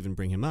hacked to even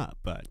bring him up,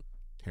 but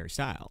Harry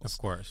Styles, Of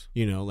course.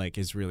 you know, like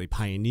is really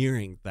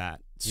pioneering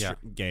that Yeah.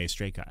 gay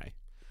straight guy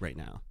right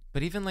now.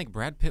 But even like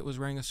Brad Pitt was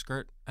wearing a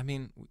skirt. I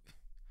mean,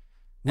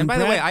 When and by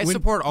the way, Brad- I when-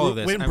 support all of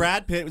this. When I'm-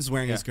 Brad Pitt was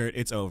wearing Yeah. a skirt,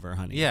 it's over,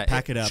 honey. Yeah,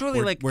 pack it up. surely,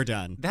 we're, like, we're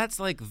done. That's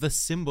like the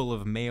symbol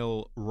of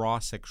male raw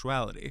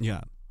sexuality.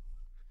 Yeah.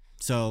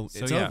 So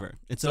it's yeah. over.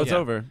 It's So over. it's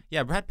over.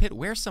 Yeah, Brad Pitt,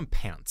 wear some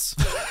pants.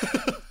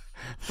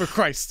 For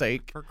Christ's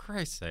sake. For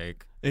Christ's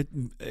sake. It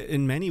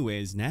in many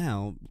ways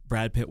now,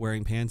 Brad Pitt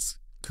wearing pants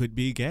could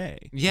be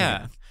gay.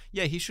 Yeah.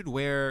 Yeah, he should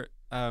wear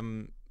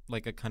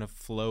like a kind of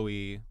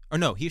flowy, or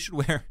no, he should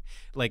wear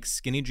like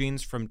skinny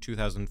jeans from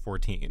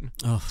 2014.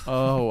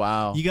 Oh,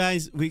 wow. You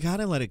guys, we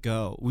gotta let it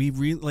go. We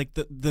really like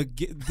the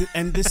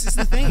and this is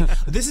the thing.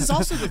 This is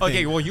also the thing.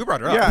 Okay, well, you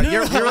brought it up. Yeah, No,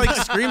 you're no. like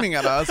screaming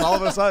at us all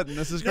of a sudden.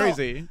 This is No.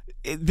 crazy.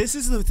 This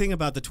is the thing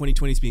about the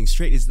 2020s being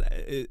straight is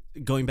that,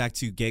 going back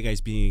to gay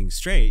guys being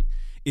straight,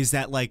 is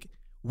that like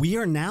we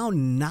are now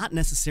not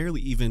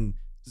necessarily even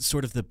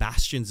sort of the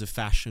bastions of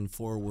fashion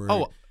forward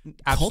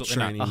absolutely culture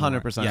not. anymore.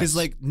 100%. Because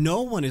like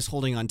no one is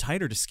holding on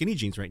tighter to skinny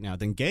jeans right now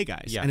than gay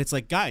guys. Yeah. And it's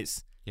like,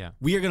 guys, Yeah.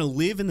 we are going to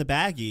live in the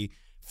baggy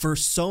for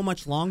so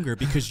much longer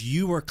because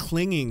you are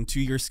clinging to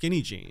your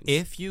skinny jeans.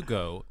 If you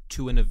go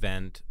to an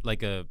event,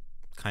 like a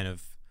kind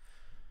of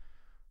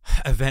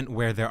event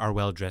where there are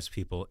well-dressed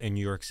people in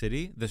New York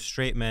City, the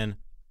straight men,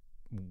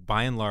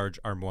 by and large,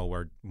 are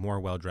more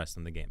well-dressed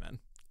than the gay men.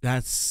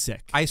 That's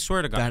sick. I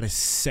swear to God. That is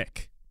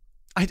sick.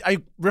 I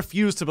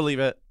refuse to believe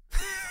it.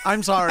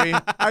 I'm sorry.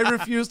 I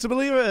refuse to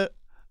believe it.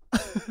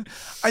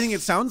 I think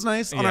it sounds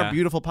nice on Yeah. our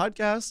beautiful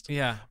podcast,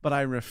 Yeah. but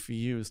I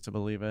refuse to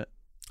believe it.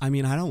 I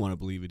mean, I don't want to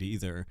believe it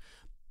either,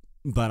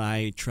 but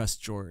I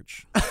trust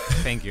George.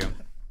 Thank you.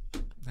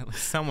 At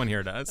least someone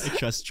here does. I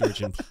trust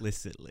George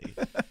implicitly.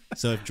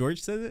 So if George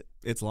says it,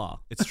 it's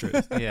law. It's true.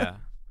 Yeah.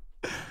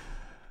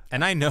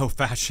 And I know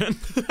fashion.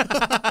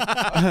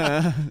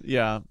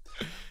 Yeah.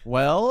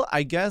 Well,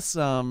 I guess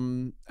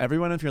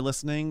everyone, if you're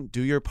listening,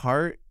 do your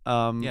part.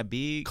 Yeah,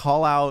 be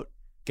Call out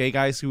gay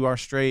guys who are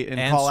straight and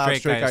call out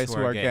straight guys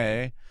who are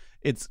gay.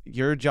 It's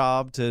your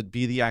job to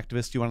be the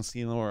activist you want to see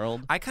in the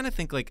world. I kind of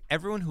think like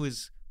everyone who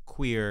is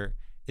queer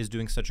is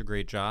doing such a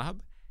great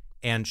job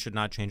and should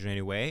not change in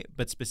any way,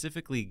 but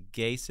specifically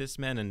gay cis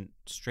men and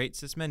straight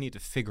cis men need to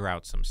figure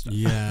out some stuff.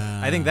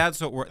 Yeah. I think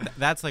that's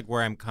that's like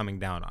where I'm coming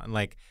down on.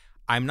 Like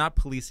I'm not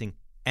policing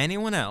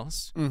anyone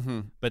else,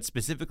 but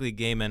specifically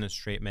gay men and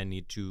straight men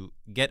need to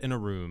get in a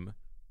room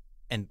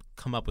and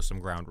come up with some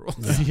ground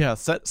rules. Yeah,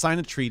 sign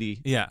a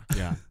treaty. Yeah.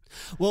 Yeah.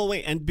 Well,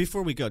 wait, and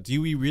before we go,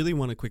 do we really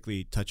want to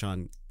quickly touch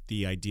on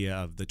the idea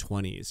of the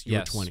 20s, your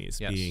Yes, 20s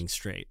yes. being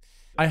straight?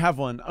 I have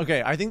one.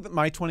 Okay, I think that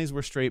my 20s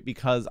were straight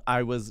because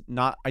I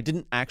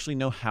didn't actually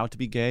know how to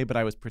be gay, but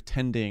I was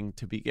pretending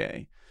to be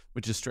gay,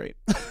 which is straight.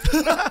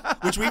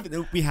 Which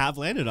we have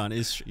landed on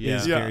is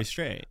very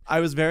straight. I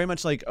was very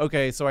much like,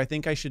 okay, so I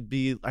think I should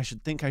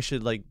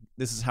like,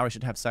 this is how I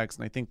should have sex,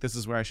 and I think this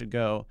is where I should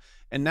go.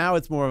 And now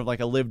it's more of like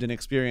a lived-in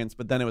experience,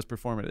 but then it was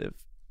performative.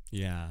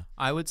 Yeah.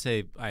 I would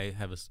say I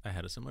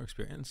had a similar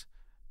experience.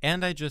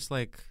 And I just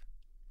like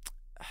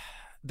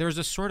there's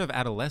a sort of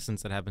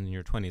adolescence that happens in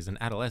your 20s, and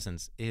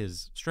adolescence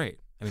is straight.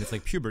 I mean, it's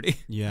like puberty.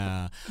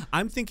 Yeah.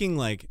 I'm thinking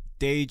like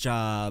day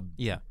job,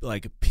 Yeah.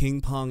 like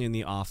ping pong in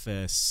the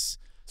office,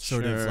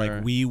 sort of like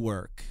Sure.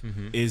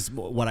 WeWork is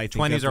what I think.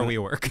 20s of are when-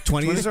 WeWork.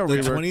 20s are the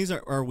WeWork. 20s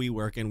are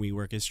WeWork, and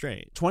WeWork is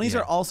straight. 20s Yeah.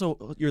 are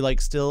also, you're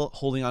like still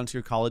holding on to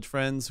your college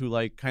friends who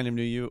like kind of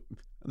knew you,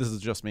 this is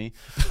just me,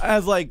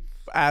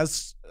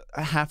 as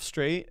half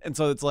straight. And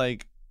so it's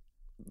like,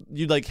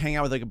 you'd like hang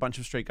out with like a bunch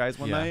of straight guys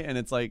one Yeah. night, and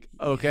it's like,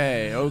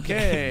 okay.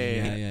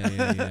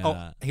 Yeah.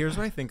 Oh, here's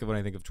what I think of when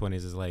I think of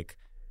 20s is like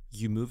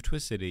you move to a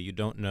city, you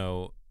don't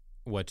know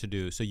what to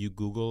do, so you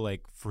Google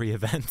like free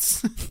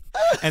events,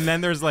 and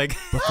then there's like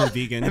Brooklyn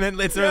vegan. and then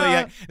it's really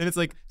and it's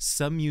like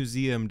some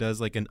museum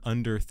does like an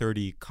under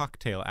 30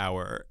 cocktail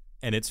hour,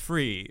 and it's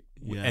free,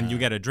 and you Yeah.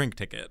 get a drink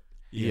ticket,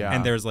 Yeah.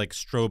 and there's like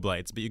strobe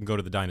lights, but you can go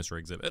to the dinosaur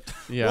exhibit.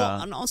 Yeah.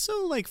 Well, and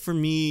also like for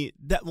me,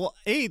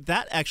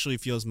 that actually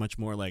feels much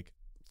more like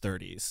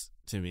 30s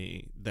to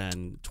me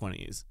than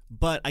 20s.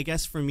 But I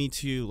guess for me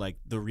too, like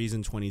the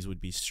reason 20s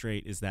would be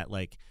straight is that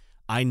like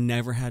I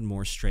never had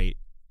more straight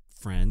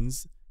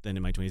friends than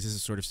in my 20s. This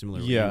is sort of similar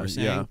to what you were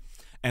saying. Yeah.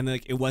 And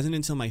like it wasn't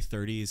until my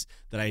 30s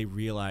that I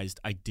realized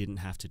I didn't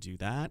have to do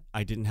that.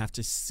 I didn't have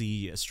to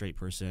see a straight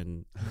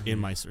person in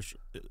my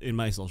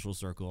social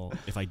circle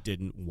if I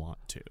didn't want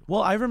to.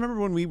 Well, I remember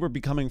when we were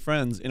becoming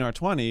friends in our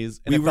 20s,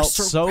 and We it were felt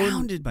so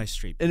surrounded by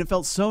straight people. and it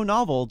felt so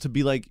novel to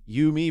be like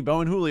you, me,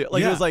 Bo, and Julio.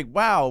 Like it Yeah. was like,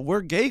 wow,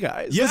 we're gay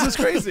guys. This Yeah. is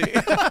crazy.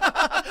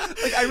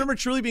 Like I remember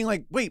truly being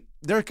like, wait,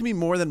 there can be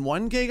more than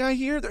one gay guy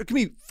here. There can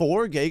be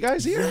 4 gay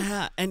guys here.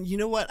 Yeah, and you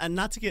know what? And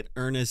not to get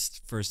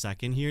earnest for a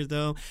second here,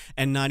 though,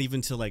 and not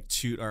even to like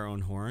toot our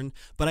own horn,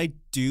 but I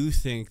do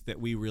think that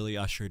we really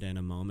ushered in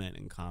a moment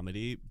in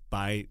comedy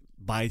by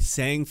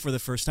saying for the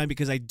first time,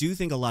 because I do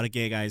think a lot of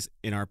gay guys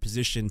in our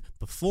position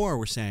before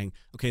were saying,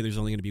 okay, there's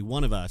only going to be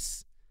one of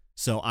us,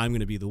 so I'm going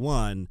to be the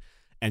one,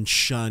 and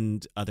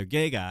shunned other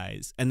gay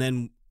guys, and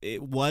then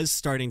it was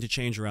starting to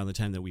change around the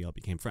time that we all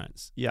became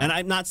friends. Yeah. And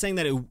I'm not saying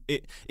that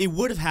it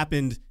would have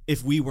happened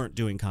if we weren't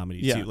doing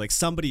comedy Yeah. too. Like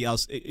somebody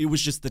else, it was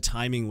just the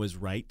timing was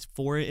right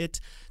for it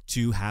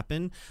to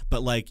happen.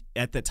 But like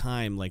at the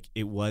time, like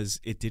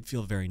it did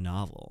feel very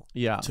novel.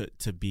 Yeah.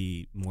 To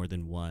be more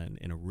than one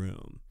in a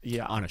room.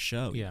 Yeah. On a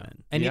show. Yeah.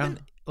 Even. And Yeah. even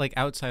like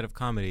outside of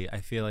comedy, I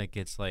feel like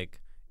it's like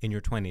in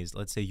your 20s,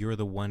 let's say you're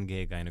the one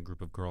gay guy in a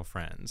group of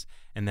girlfriends,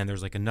 and then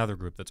there's like another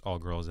group that's all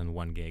girls and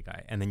one gay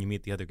guy, and then you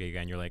meet the other gay guy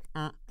and you're like,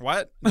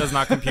 what? Does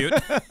not compute.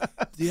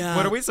 Yeah.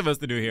 What are we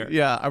supposed to do here?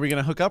 Yeah, are we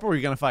gonna hook up or are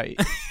we gonna fight?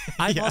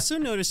 I've also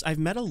noticed I've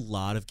met a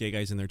lot of gay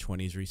guys in their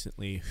 20s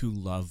recently who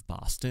love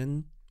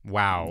Boston.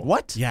 Wow.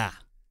 What? Yeah.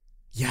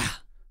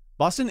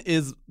 Boston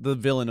is the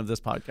villain of this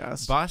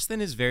podcast. Boston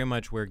is very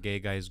much where gay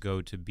guys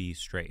go to be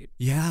straight.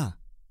 Yeah.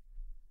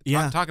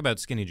 Talk about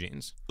skinny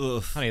jeans.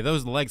 Ugh. Honey,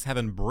 those legs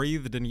haven't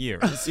breathed in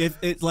years.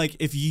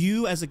 If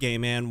you as a gay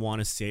man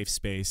want a safe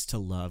space to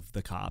love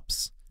the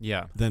cops,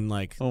 Yeah. then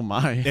like Oh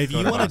my. if Go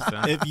you to want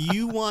Boston. if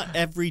you want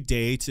every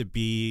day to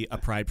be a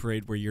pride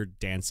parade where you're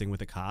dancing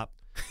with a cop,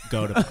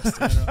 go to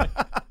Boston.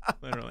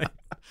 Literally.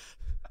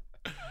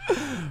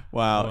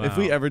 Wow. If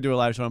we Wow. ever do a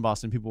live show in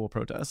Boston, people will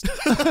protest.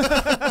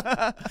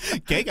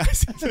 Gay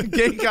guys.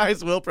 Gay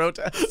guys will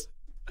protest.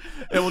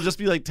 It will just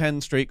be like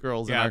 10 straight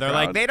girls in Yeah, our they're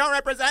crowd. like, they don't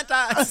represent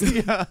us.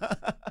 Yeah.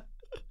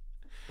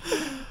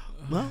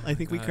 Well, I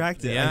think we God.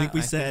 cracked it. Yeah, I think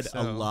we I think said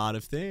so. a lot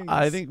of things.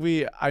 I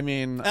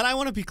mean, and I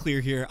want to be clear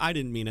here. I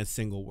didn't mean a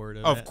single word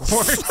of it. Of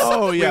course.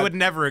 Oh, yeah. We would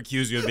never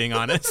accuse you of being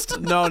honest.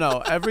 no.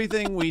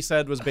 Everything we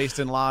said was based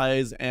in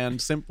lies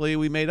and simply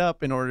we made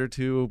up in order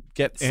to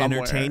get somewhere.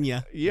 Entertain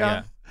ya.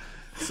 Yeah.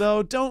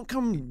 So don't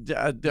come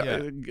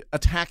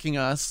attacking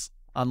us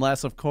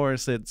unless, of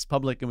course, it's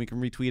public and we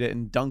can retweet it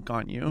and dunk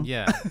on you.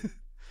 Yeah.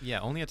 Yeah,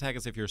 only attack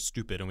us if you're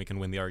stupid and we can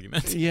win the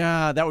argument.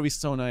 Yeah, that would be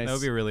so nice. That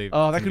would be really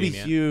Oh, that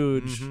convenient. could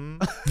be huge.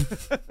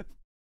 Mhm.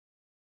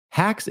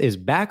 Hacks is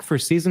back for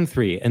season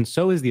 3, and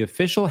so is the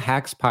official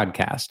Hacks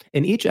podcast.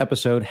 In each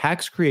episode,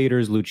 Hacks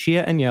creators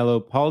Lucia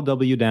Agnello, Paul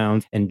W.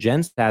 Downs, and Jen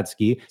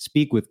Statsky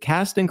speak with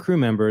cast and crew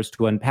members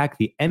to unpack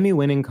the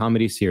Emmy-winning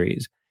comedy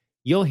series.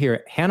 You'll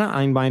hear Hannah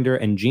Einbinder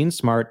and Jean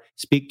Smart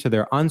speak to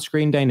their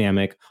on-screen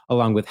dynamic,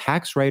 along with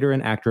Hacks writer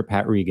and actor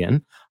Pat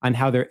Regan, on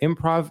how their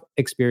improv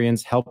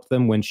experience helped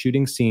them when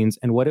shooting scenes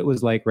and what it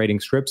was like writing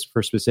scripts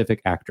for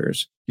specific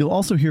actors. You'll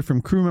also hear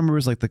from crew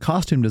members like the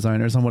costume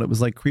designers on what it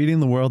was like creating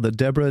the world that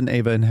Deborah and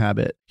Ava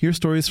inhabit. Hear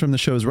stories from the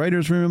show's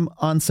writer's room,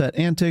 on-set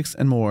antics,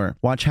 and more.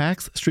 Watch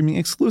Hacks streaming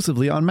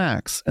exclusively on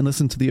Max, and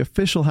listen to the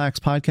official Hacks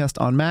podcast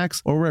on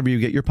Max or wherever you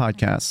get your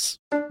podcasts.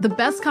 The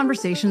best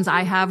conversations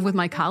I have with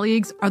my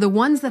colleagues are the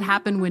ones that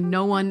happen when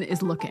no one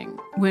is looking,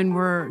 when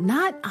we're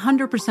not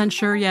 100%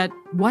 sure yet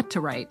what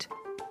to write.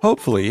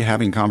 Hopefully,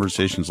 having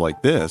conversations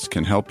like this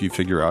can help you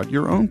figure out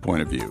your own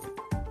point of view.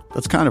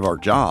 That's kind of our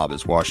job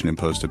as Washington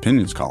Post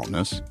opinions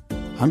columnists.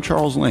 I'm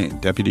Charles Lane,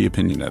 Deputy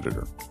Opinion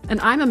Editor. And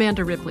I'm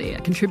Amanda Ripley,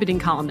 a contributing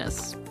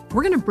columnist.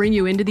 We're going to bring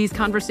you into these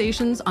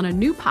conversations on a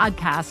new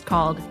podcast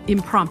called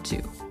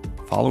Impromptu.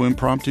 Follow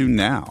Impromptu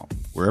now,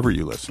 wherever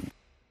you listen.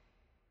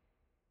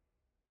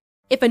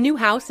 If a new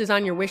house is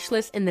on your wish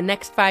list in the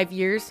next 5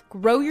 years,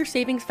 grow your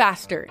savings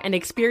faster and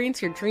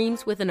experience your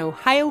dreams with an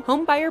Ohio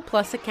Homebuyer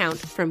Plus account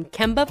from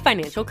Kemba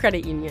Financial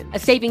Credit Union. A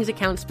savings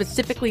account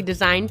specifically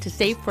designed to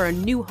save for a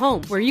new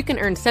home, where you can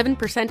earn 7%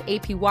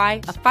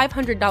 APY,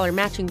 a $500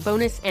 matching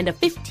bonus, and a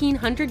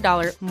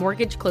 $1,500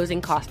 mortgage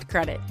closing cost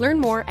credit. Learn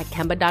more at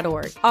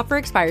Kemba.org. Offer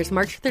expires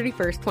March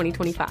 31st,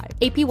 2025.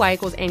 APY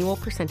equals annual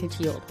percentage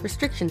yield.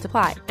 Restrictions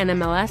apply.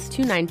 NMLS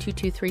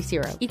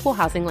 292230. Equal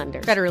housing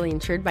lender. Federally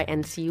insured by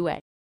NCUA.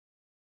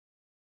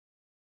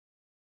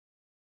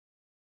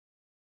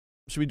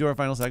 Should we do our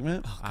final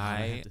segment? Oh, God,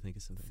 I have to think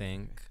of something.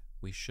 think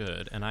we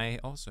should. And I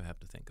also have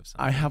to think of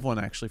something. I have one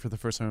actually for the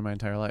first time in my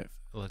entire life.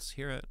 Let's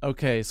hear it.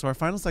 Okay, so our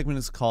final segment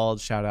is called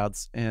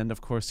Shoutouts, and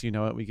of course, you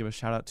know it. We give a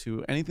shout out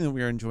to anything that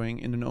we are enjoying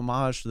in an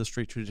homage to the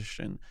straight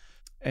tradition.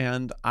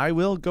 And I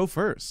will go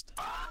first.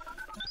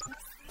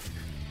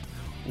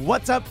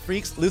 What's up,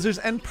 freaks, losers,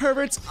 and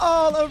perverts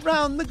all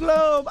around the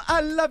globe? I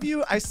love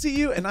you, I see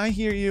you, and I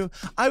hear you.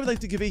 I would like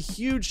to give a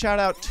huge shout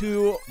out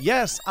to,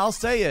 yes, I'll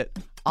say it,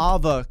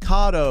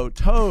 avocado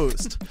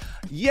toast.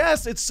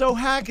 Yes, it's so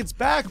hack, it's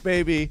back,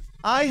 baby.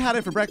 I had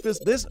it for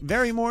breakfast this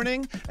very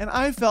morning, and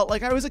I felt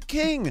like I was a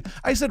king.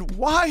 I said,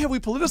 why have we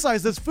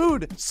politicized this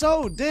food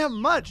so damn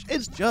much?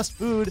 It's just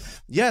food.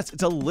 Yes,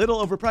 it's a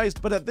little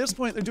overpriced, but at this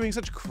point, they're doing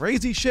such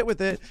crazy shit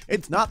with it,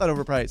 it's not that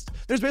overpriced.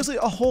 There's basically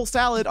a whole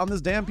salad on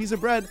this damn piece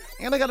of bread,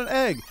 and I got an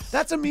egg.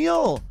 That's a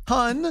meal,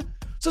 hun.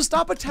 So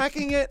stop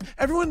attacking it.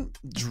 Everyone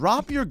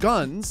drop your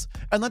guns,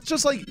 and let's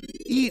just like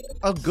eat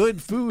a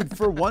good food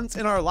for once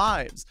in our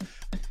lives.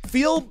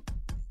 Feel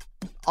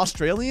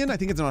Australian? I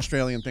think it's an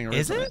Australian thing.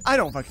 Is originally. it? I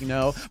don't fucking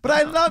know. But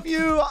I love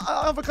you,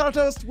 avocado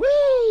toast. Woo!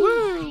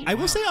 I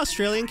will say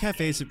Australian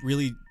cafes,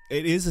 it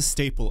is a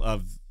staple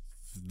of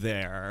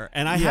there.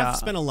 And I Yeah. have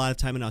spent a lot of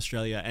time in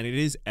Australia, and it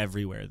is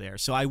everywhere there.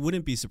 So I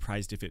wouldn't be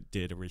surprised if it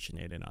did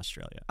originate in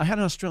Australia. I had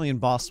an Australian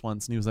boss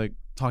once, and he was like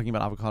talking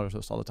about avocado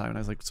toast all the time. And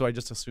I was like, so I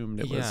just assumed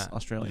it was Yeah.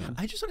 Australian.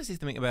 I just want to say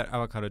something about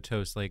avocado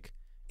toast. Like,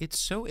 it's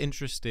so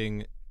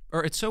interesting,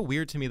 or it's so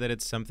weird to me that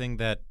it's something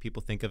that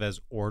people think of as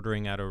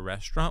ordering at a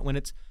restaurant when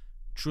it's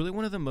truly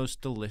one of the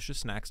most delicious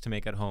snacks to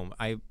make at home.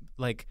 I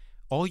like,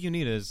 all you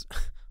need is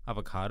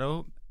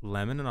avocado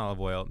lemon and olive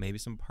oil, maybe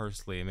some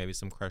parsley, maybe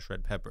some crushed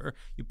red pepper.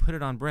 You put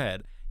it on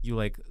bread. You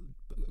like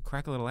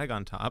crack a little egg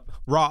on top,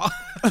 raw.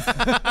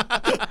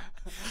 I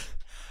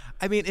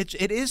mean,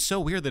 it is so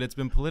weird that it's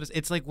been politicized.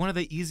 It's like one of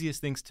the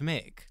easiest things to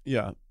make.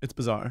 Yeah, it's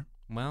bizarre.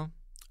 Well,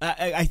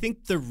 I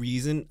think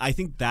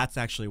that's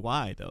actually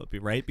why, though,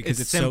 right? Because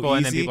it's simple, so easy,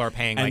 and then people are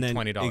paying like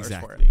 $20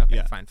 exactly, for it. Okay,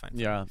 yeah. fine.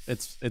 Yeah,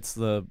 it's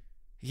the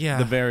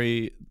Yeah.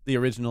 the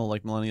original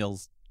like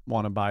millennials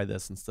want to buy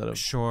this instead of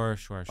Sure.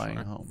 buying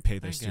a home. pay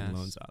their I student guess.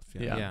 loans off.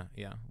 Yeah.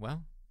 Yeah.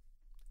 Well,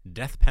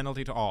 death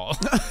penalty to all.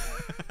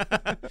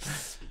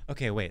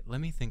 Okay, wait.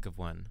 Let me think of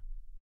one.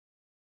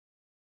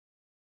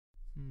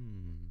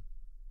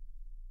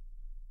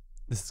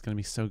 This is gonna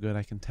be so good,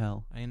 I can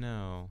tell. I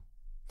know.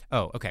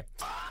 Oh, okay.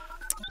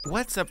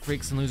 What's up,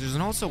 freaks and losers,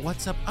 and also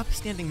what's up,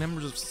 upstanding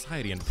members of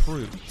society and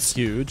prudes? It's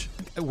huge.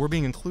 We're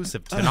being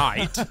inclusive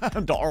tonight.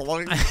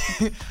 Darling.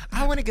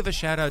 I want to give a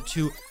shout out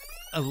to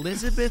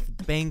Elizabeth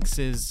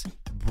Banks's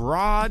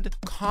broad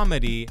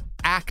comedy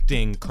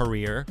acting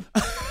career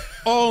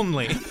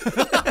only.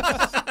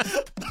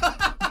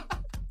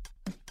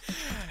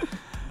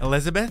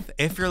 Elizabeth,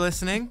 if you're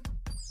listening,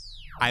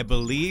 I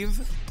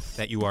believe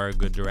that you are a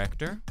good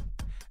director,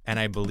 and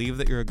I believe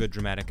that you're a good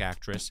dramatic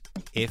actress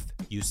if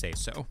you say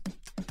so.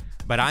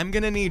 But I'm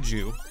going to need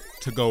you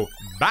to go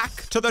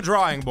back to the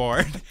drawing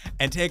board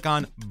and take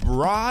on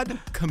broad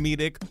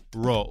comedic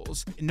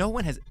roles. No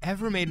one has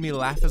ever made me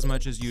laugh as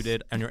much as you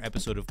did on your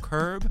episode of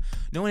Curb.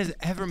 No one has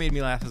ever made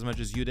me laugh as much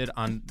as you did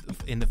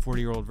in The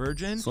 40-Year-Old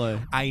Virgin. Slay.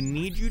 I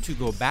need you to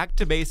go back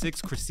to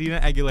basics,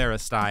 Christina Aguilera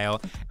style,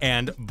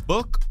 and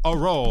book a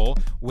role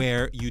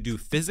where you do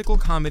physical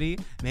comedy.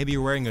 Maybe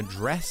you're wearing a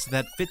dress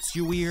that fits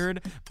you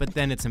weird, but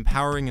then it's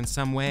empowering in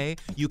some way.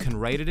 You can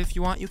write it if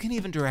you want. You can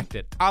even direct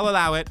it. I'll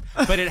allow it,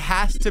 but it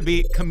has to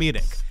be comedic.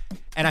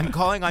 And I'm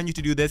calling on you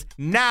to do this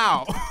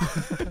now.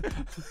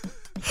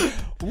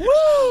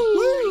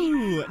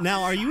 Woo!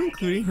 Now, are you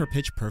including her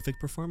Pitch Perfect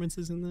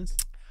performances in this?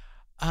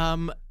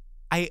 Who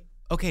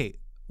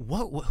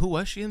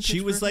was she in?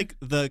 She was Pitch like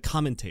the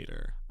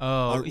commentator.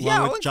 Oh, along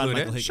yeah, with I'll John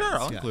include Michael it. Sure,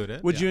 Higgins. I'll Yeah. include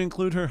it. Would you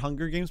include her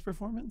Hunger Games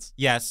performance?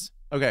 Yes.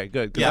 Okay,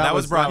 good. 'Cause Yeah, that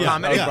was broad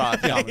comedy. That was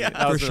broad comedy.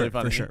 That was really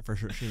funny. For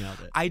sure. She nailed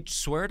it. I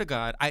swear to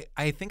God,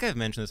 I think I've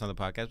mentioned this on the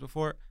podcast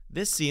before.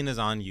 This scene is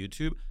on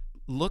YouTube.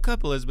 Look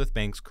up Elizabeth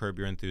Banks' Curb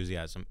Your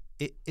Enthusiasm.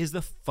 It is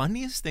the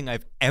funniest thing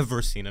I've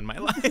ever seen in my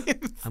life.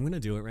 I'm going to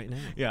do it right now.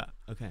 Yeah.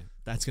 Okay.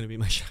 That's going to be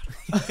my shout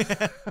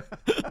out.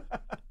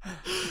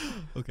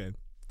 Okay.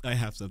 I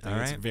have something All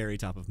that's right. very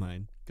top of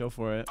mind. Go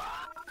for it.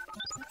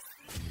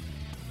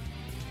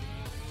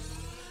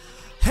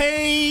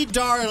 Hey,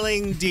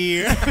 darling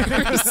dears.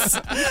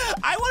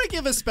 I want to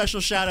give a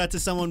special shout out to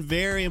someone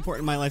very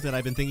important in my life that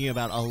I've been thinking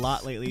about a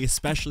lot lately,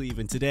 especially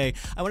even today.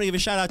 I want to give a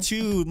shout out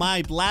to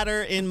my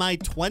bladder in my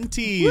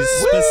 20s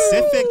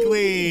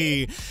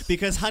specifically.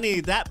 Because, honey,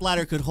 that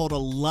bladder could hold a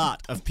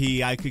lot of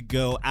pee. I could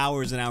go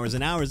hours and hours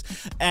and hours.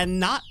 And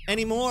not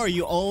anymore.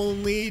 You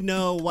only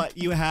know what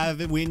you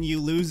have when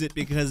you lose it.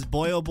 Because,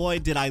 boy, oh boy,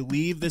 did I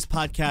leave this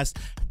podcast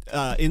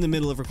in the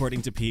middle of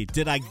recording to pee.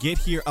 Did I get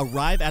here,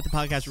 arrive at the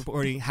podcast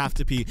recording, have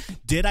to pee?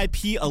 Did I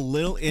pee a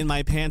little in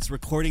my pants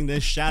recording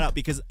this shout out?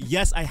 Because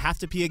yes, I have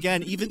to pee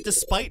again, even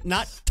despite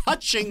not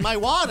touching my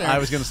water. I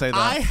was going to say that.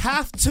 I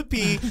have to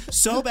pee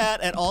so bad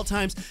at all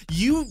times.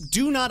 You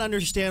do not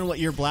understand what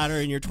your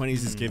bladder in your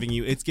 20s is giving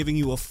you. It's giving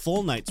you a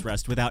full night's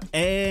rest without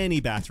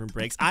any bathroom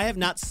breaks. I have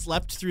not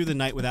slept through the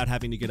night without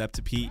having to get up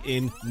to pee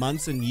in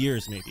months and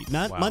years, maybe.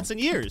 Not months and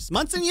years.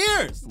 Months and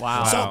years.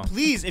 Wow. So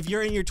please, if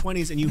you're in your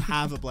 20s and you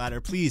have a bladder,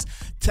 please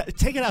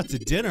take it out to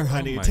dinner,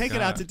 honey. my Take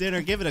it out God. to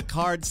dinner. Give it a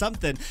card,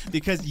 something,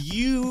 because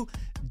you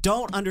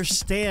don't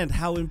understand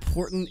how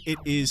important it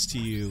is to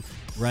you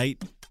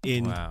right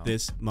in Wow.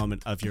 this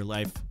moment of your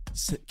life.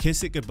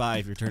 Kiss it goodbye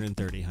if you're turning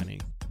 30, honey.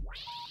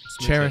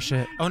 Cherish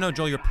it. Oh no,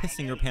 Joel, you're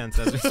pissing your pants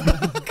as we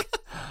speak.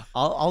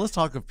 All this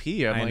talk of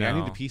pee, I'm I like, I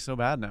need know. to pee so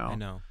bad now. I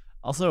know.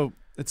 Also,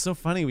 it's so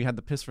funny. We had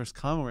the piss first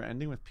come. We're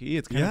ending with pee.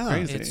 It's kind Yeah. of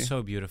crazy. It's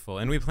so beautiful,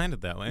 and we planned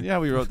it that way. Yeah,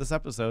 we wrote this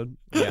episode.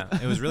 Yeah,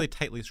 it was really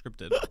tightly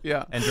scripted.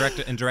 Yeah. and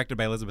directed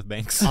by Elizabeth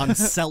Banks. On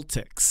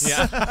Celtics.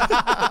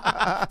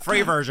 Yeah,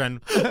 free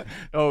version.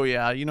 Oh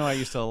yeah, you know I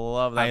used to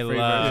love that. I free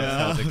love version.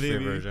 Yeah, Celtics free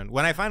baby. version.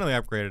 When I finally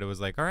upgraded, it was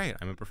like, all right,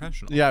 I'm a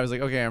professional. Yeah, I was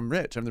like, okay, I'm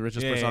rich. I'm the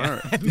richest person on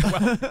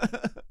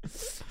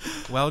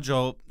earth. Well,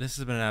 Joel, this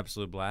has been an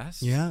absolute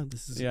blast. Yeah,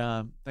 this is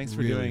Yeah, thanks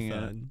for really doing it.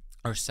 fun.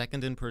 Our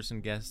second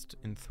in-person guest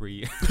in 3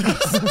 years.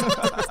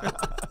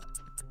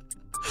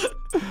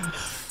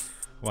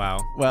 Wow.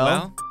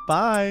 Well,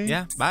 bye.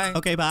 Yeah, bye.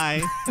 Okay,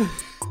 bye.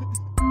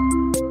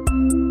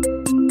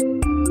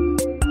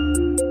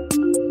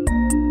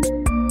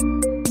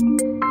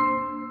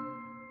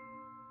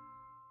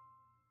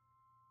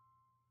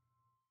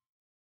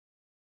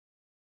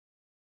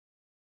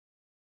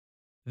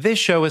 This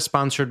show is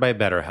sponsored by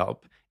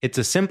BetterHelp. It's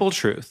a simple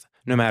truth.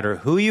 No matter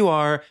who you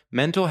are,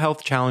 mental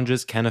health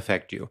challenges can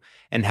affect you,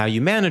 and how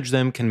you manage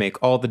them can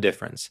make all the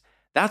difference.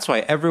 That's why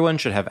everyone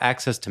should have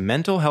access to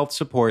mental health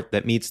support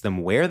that meets them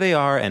where they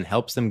are and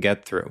helps them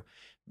get through.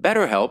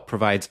 BetterHelp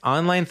provides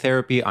online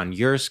therapy on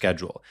your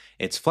schedule.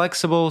 It's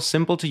flexible,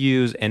 simple to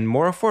use, and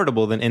more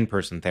affordable than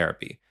in-person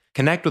therapy.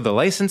 Connect with a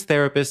licensed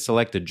therapist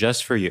selected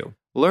just for you.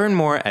 Learn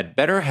more at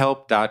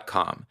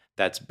BetterHelp.com.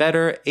 That's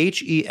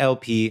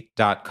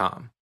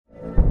BetterHelp.com.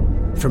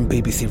 From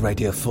BBC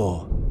Radio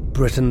 4,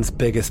 Britain's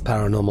biggest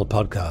paranormal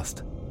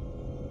podcast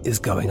is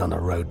going on a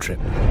road trip.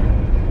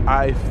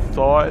 I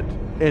thought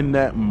in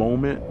that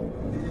moment,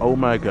 oh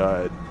my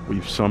God,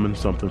 we've summoned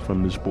something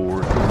from this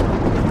board.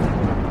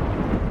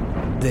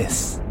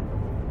 This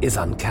is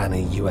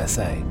Uncanny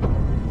USA.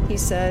 He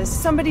says,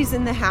 somebody's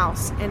in the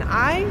house, and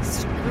I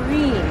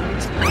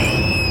screamed.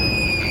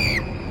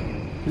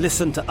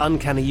 Listen to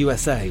Uncanny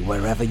USA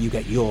wherever you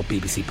get your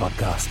BBC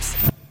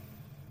podcasts,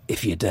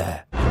 if you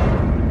dare.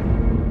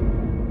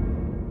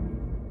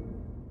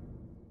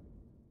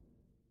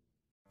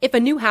 If a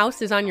new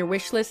house is on your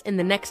wish list in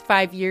the next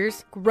 5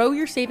 years, grow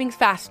your savings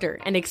faster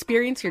and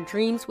experience your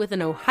dreams with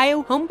an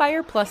Ohio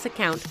Homebuyer Plus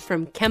account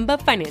from Kemba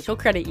Financial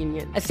Credit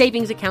Union. A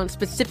savings account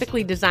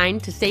specifically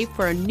designed to save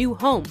for a new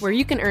home, where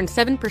you can earn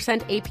 7%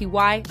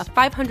 APY, a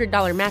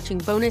 $500 matching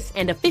bonus,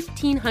 and a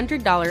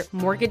 $1,500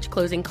 mortgage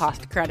closing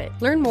cost credit.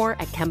 Learn more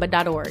at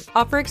Kemba.org.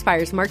 Offer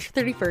expires March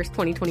 31st,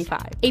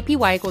 2025.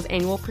 APY equals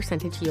annual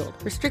percentage yield.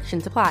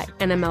 Restrictions apply.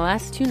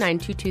 NMLS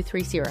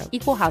 292230.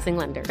 Equal housing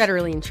lender.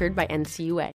 Federally insured by NCUA.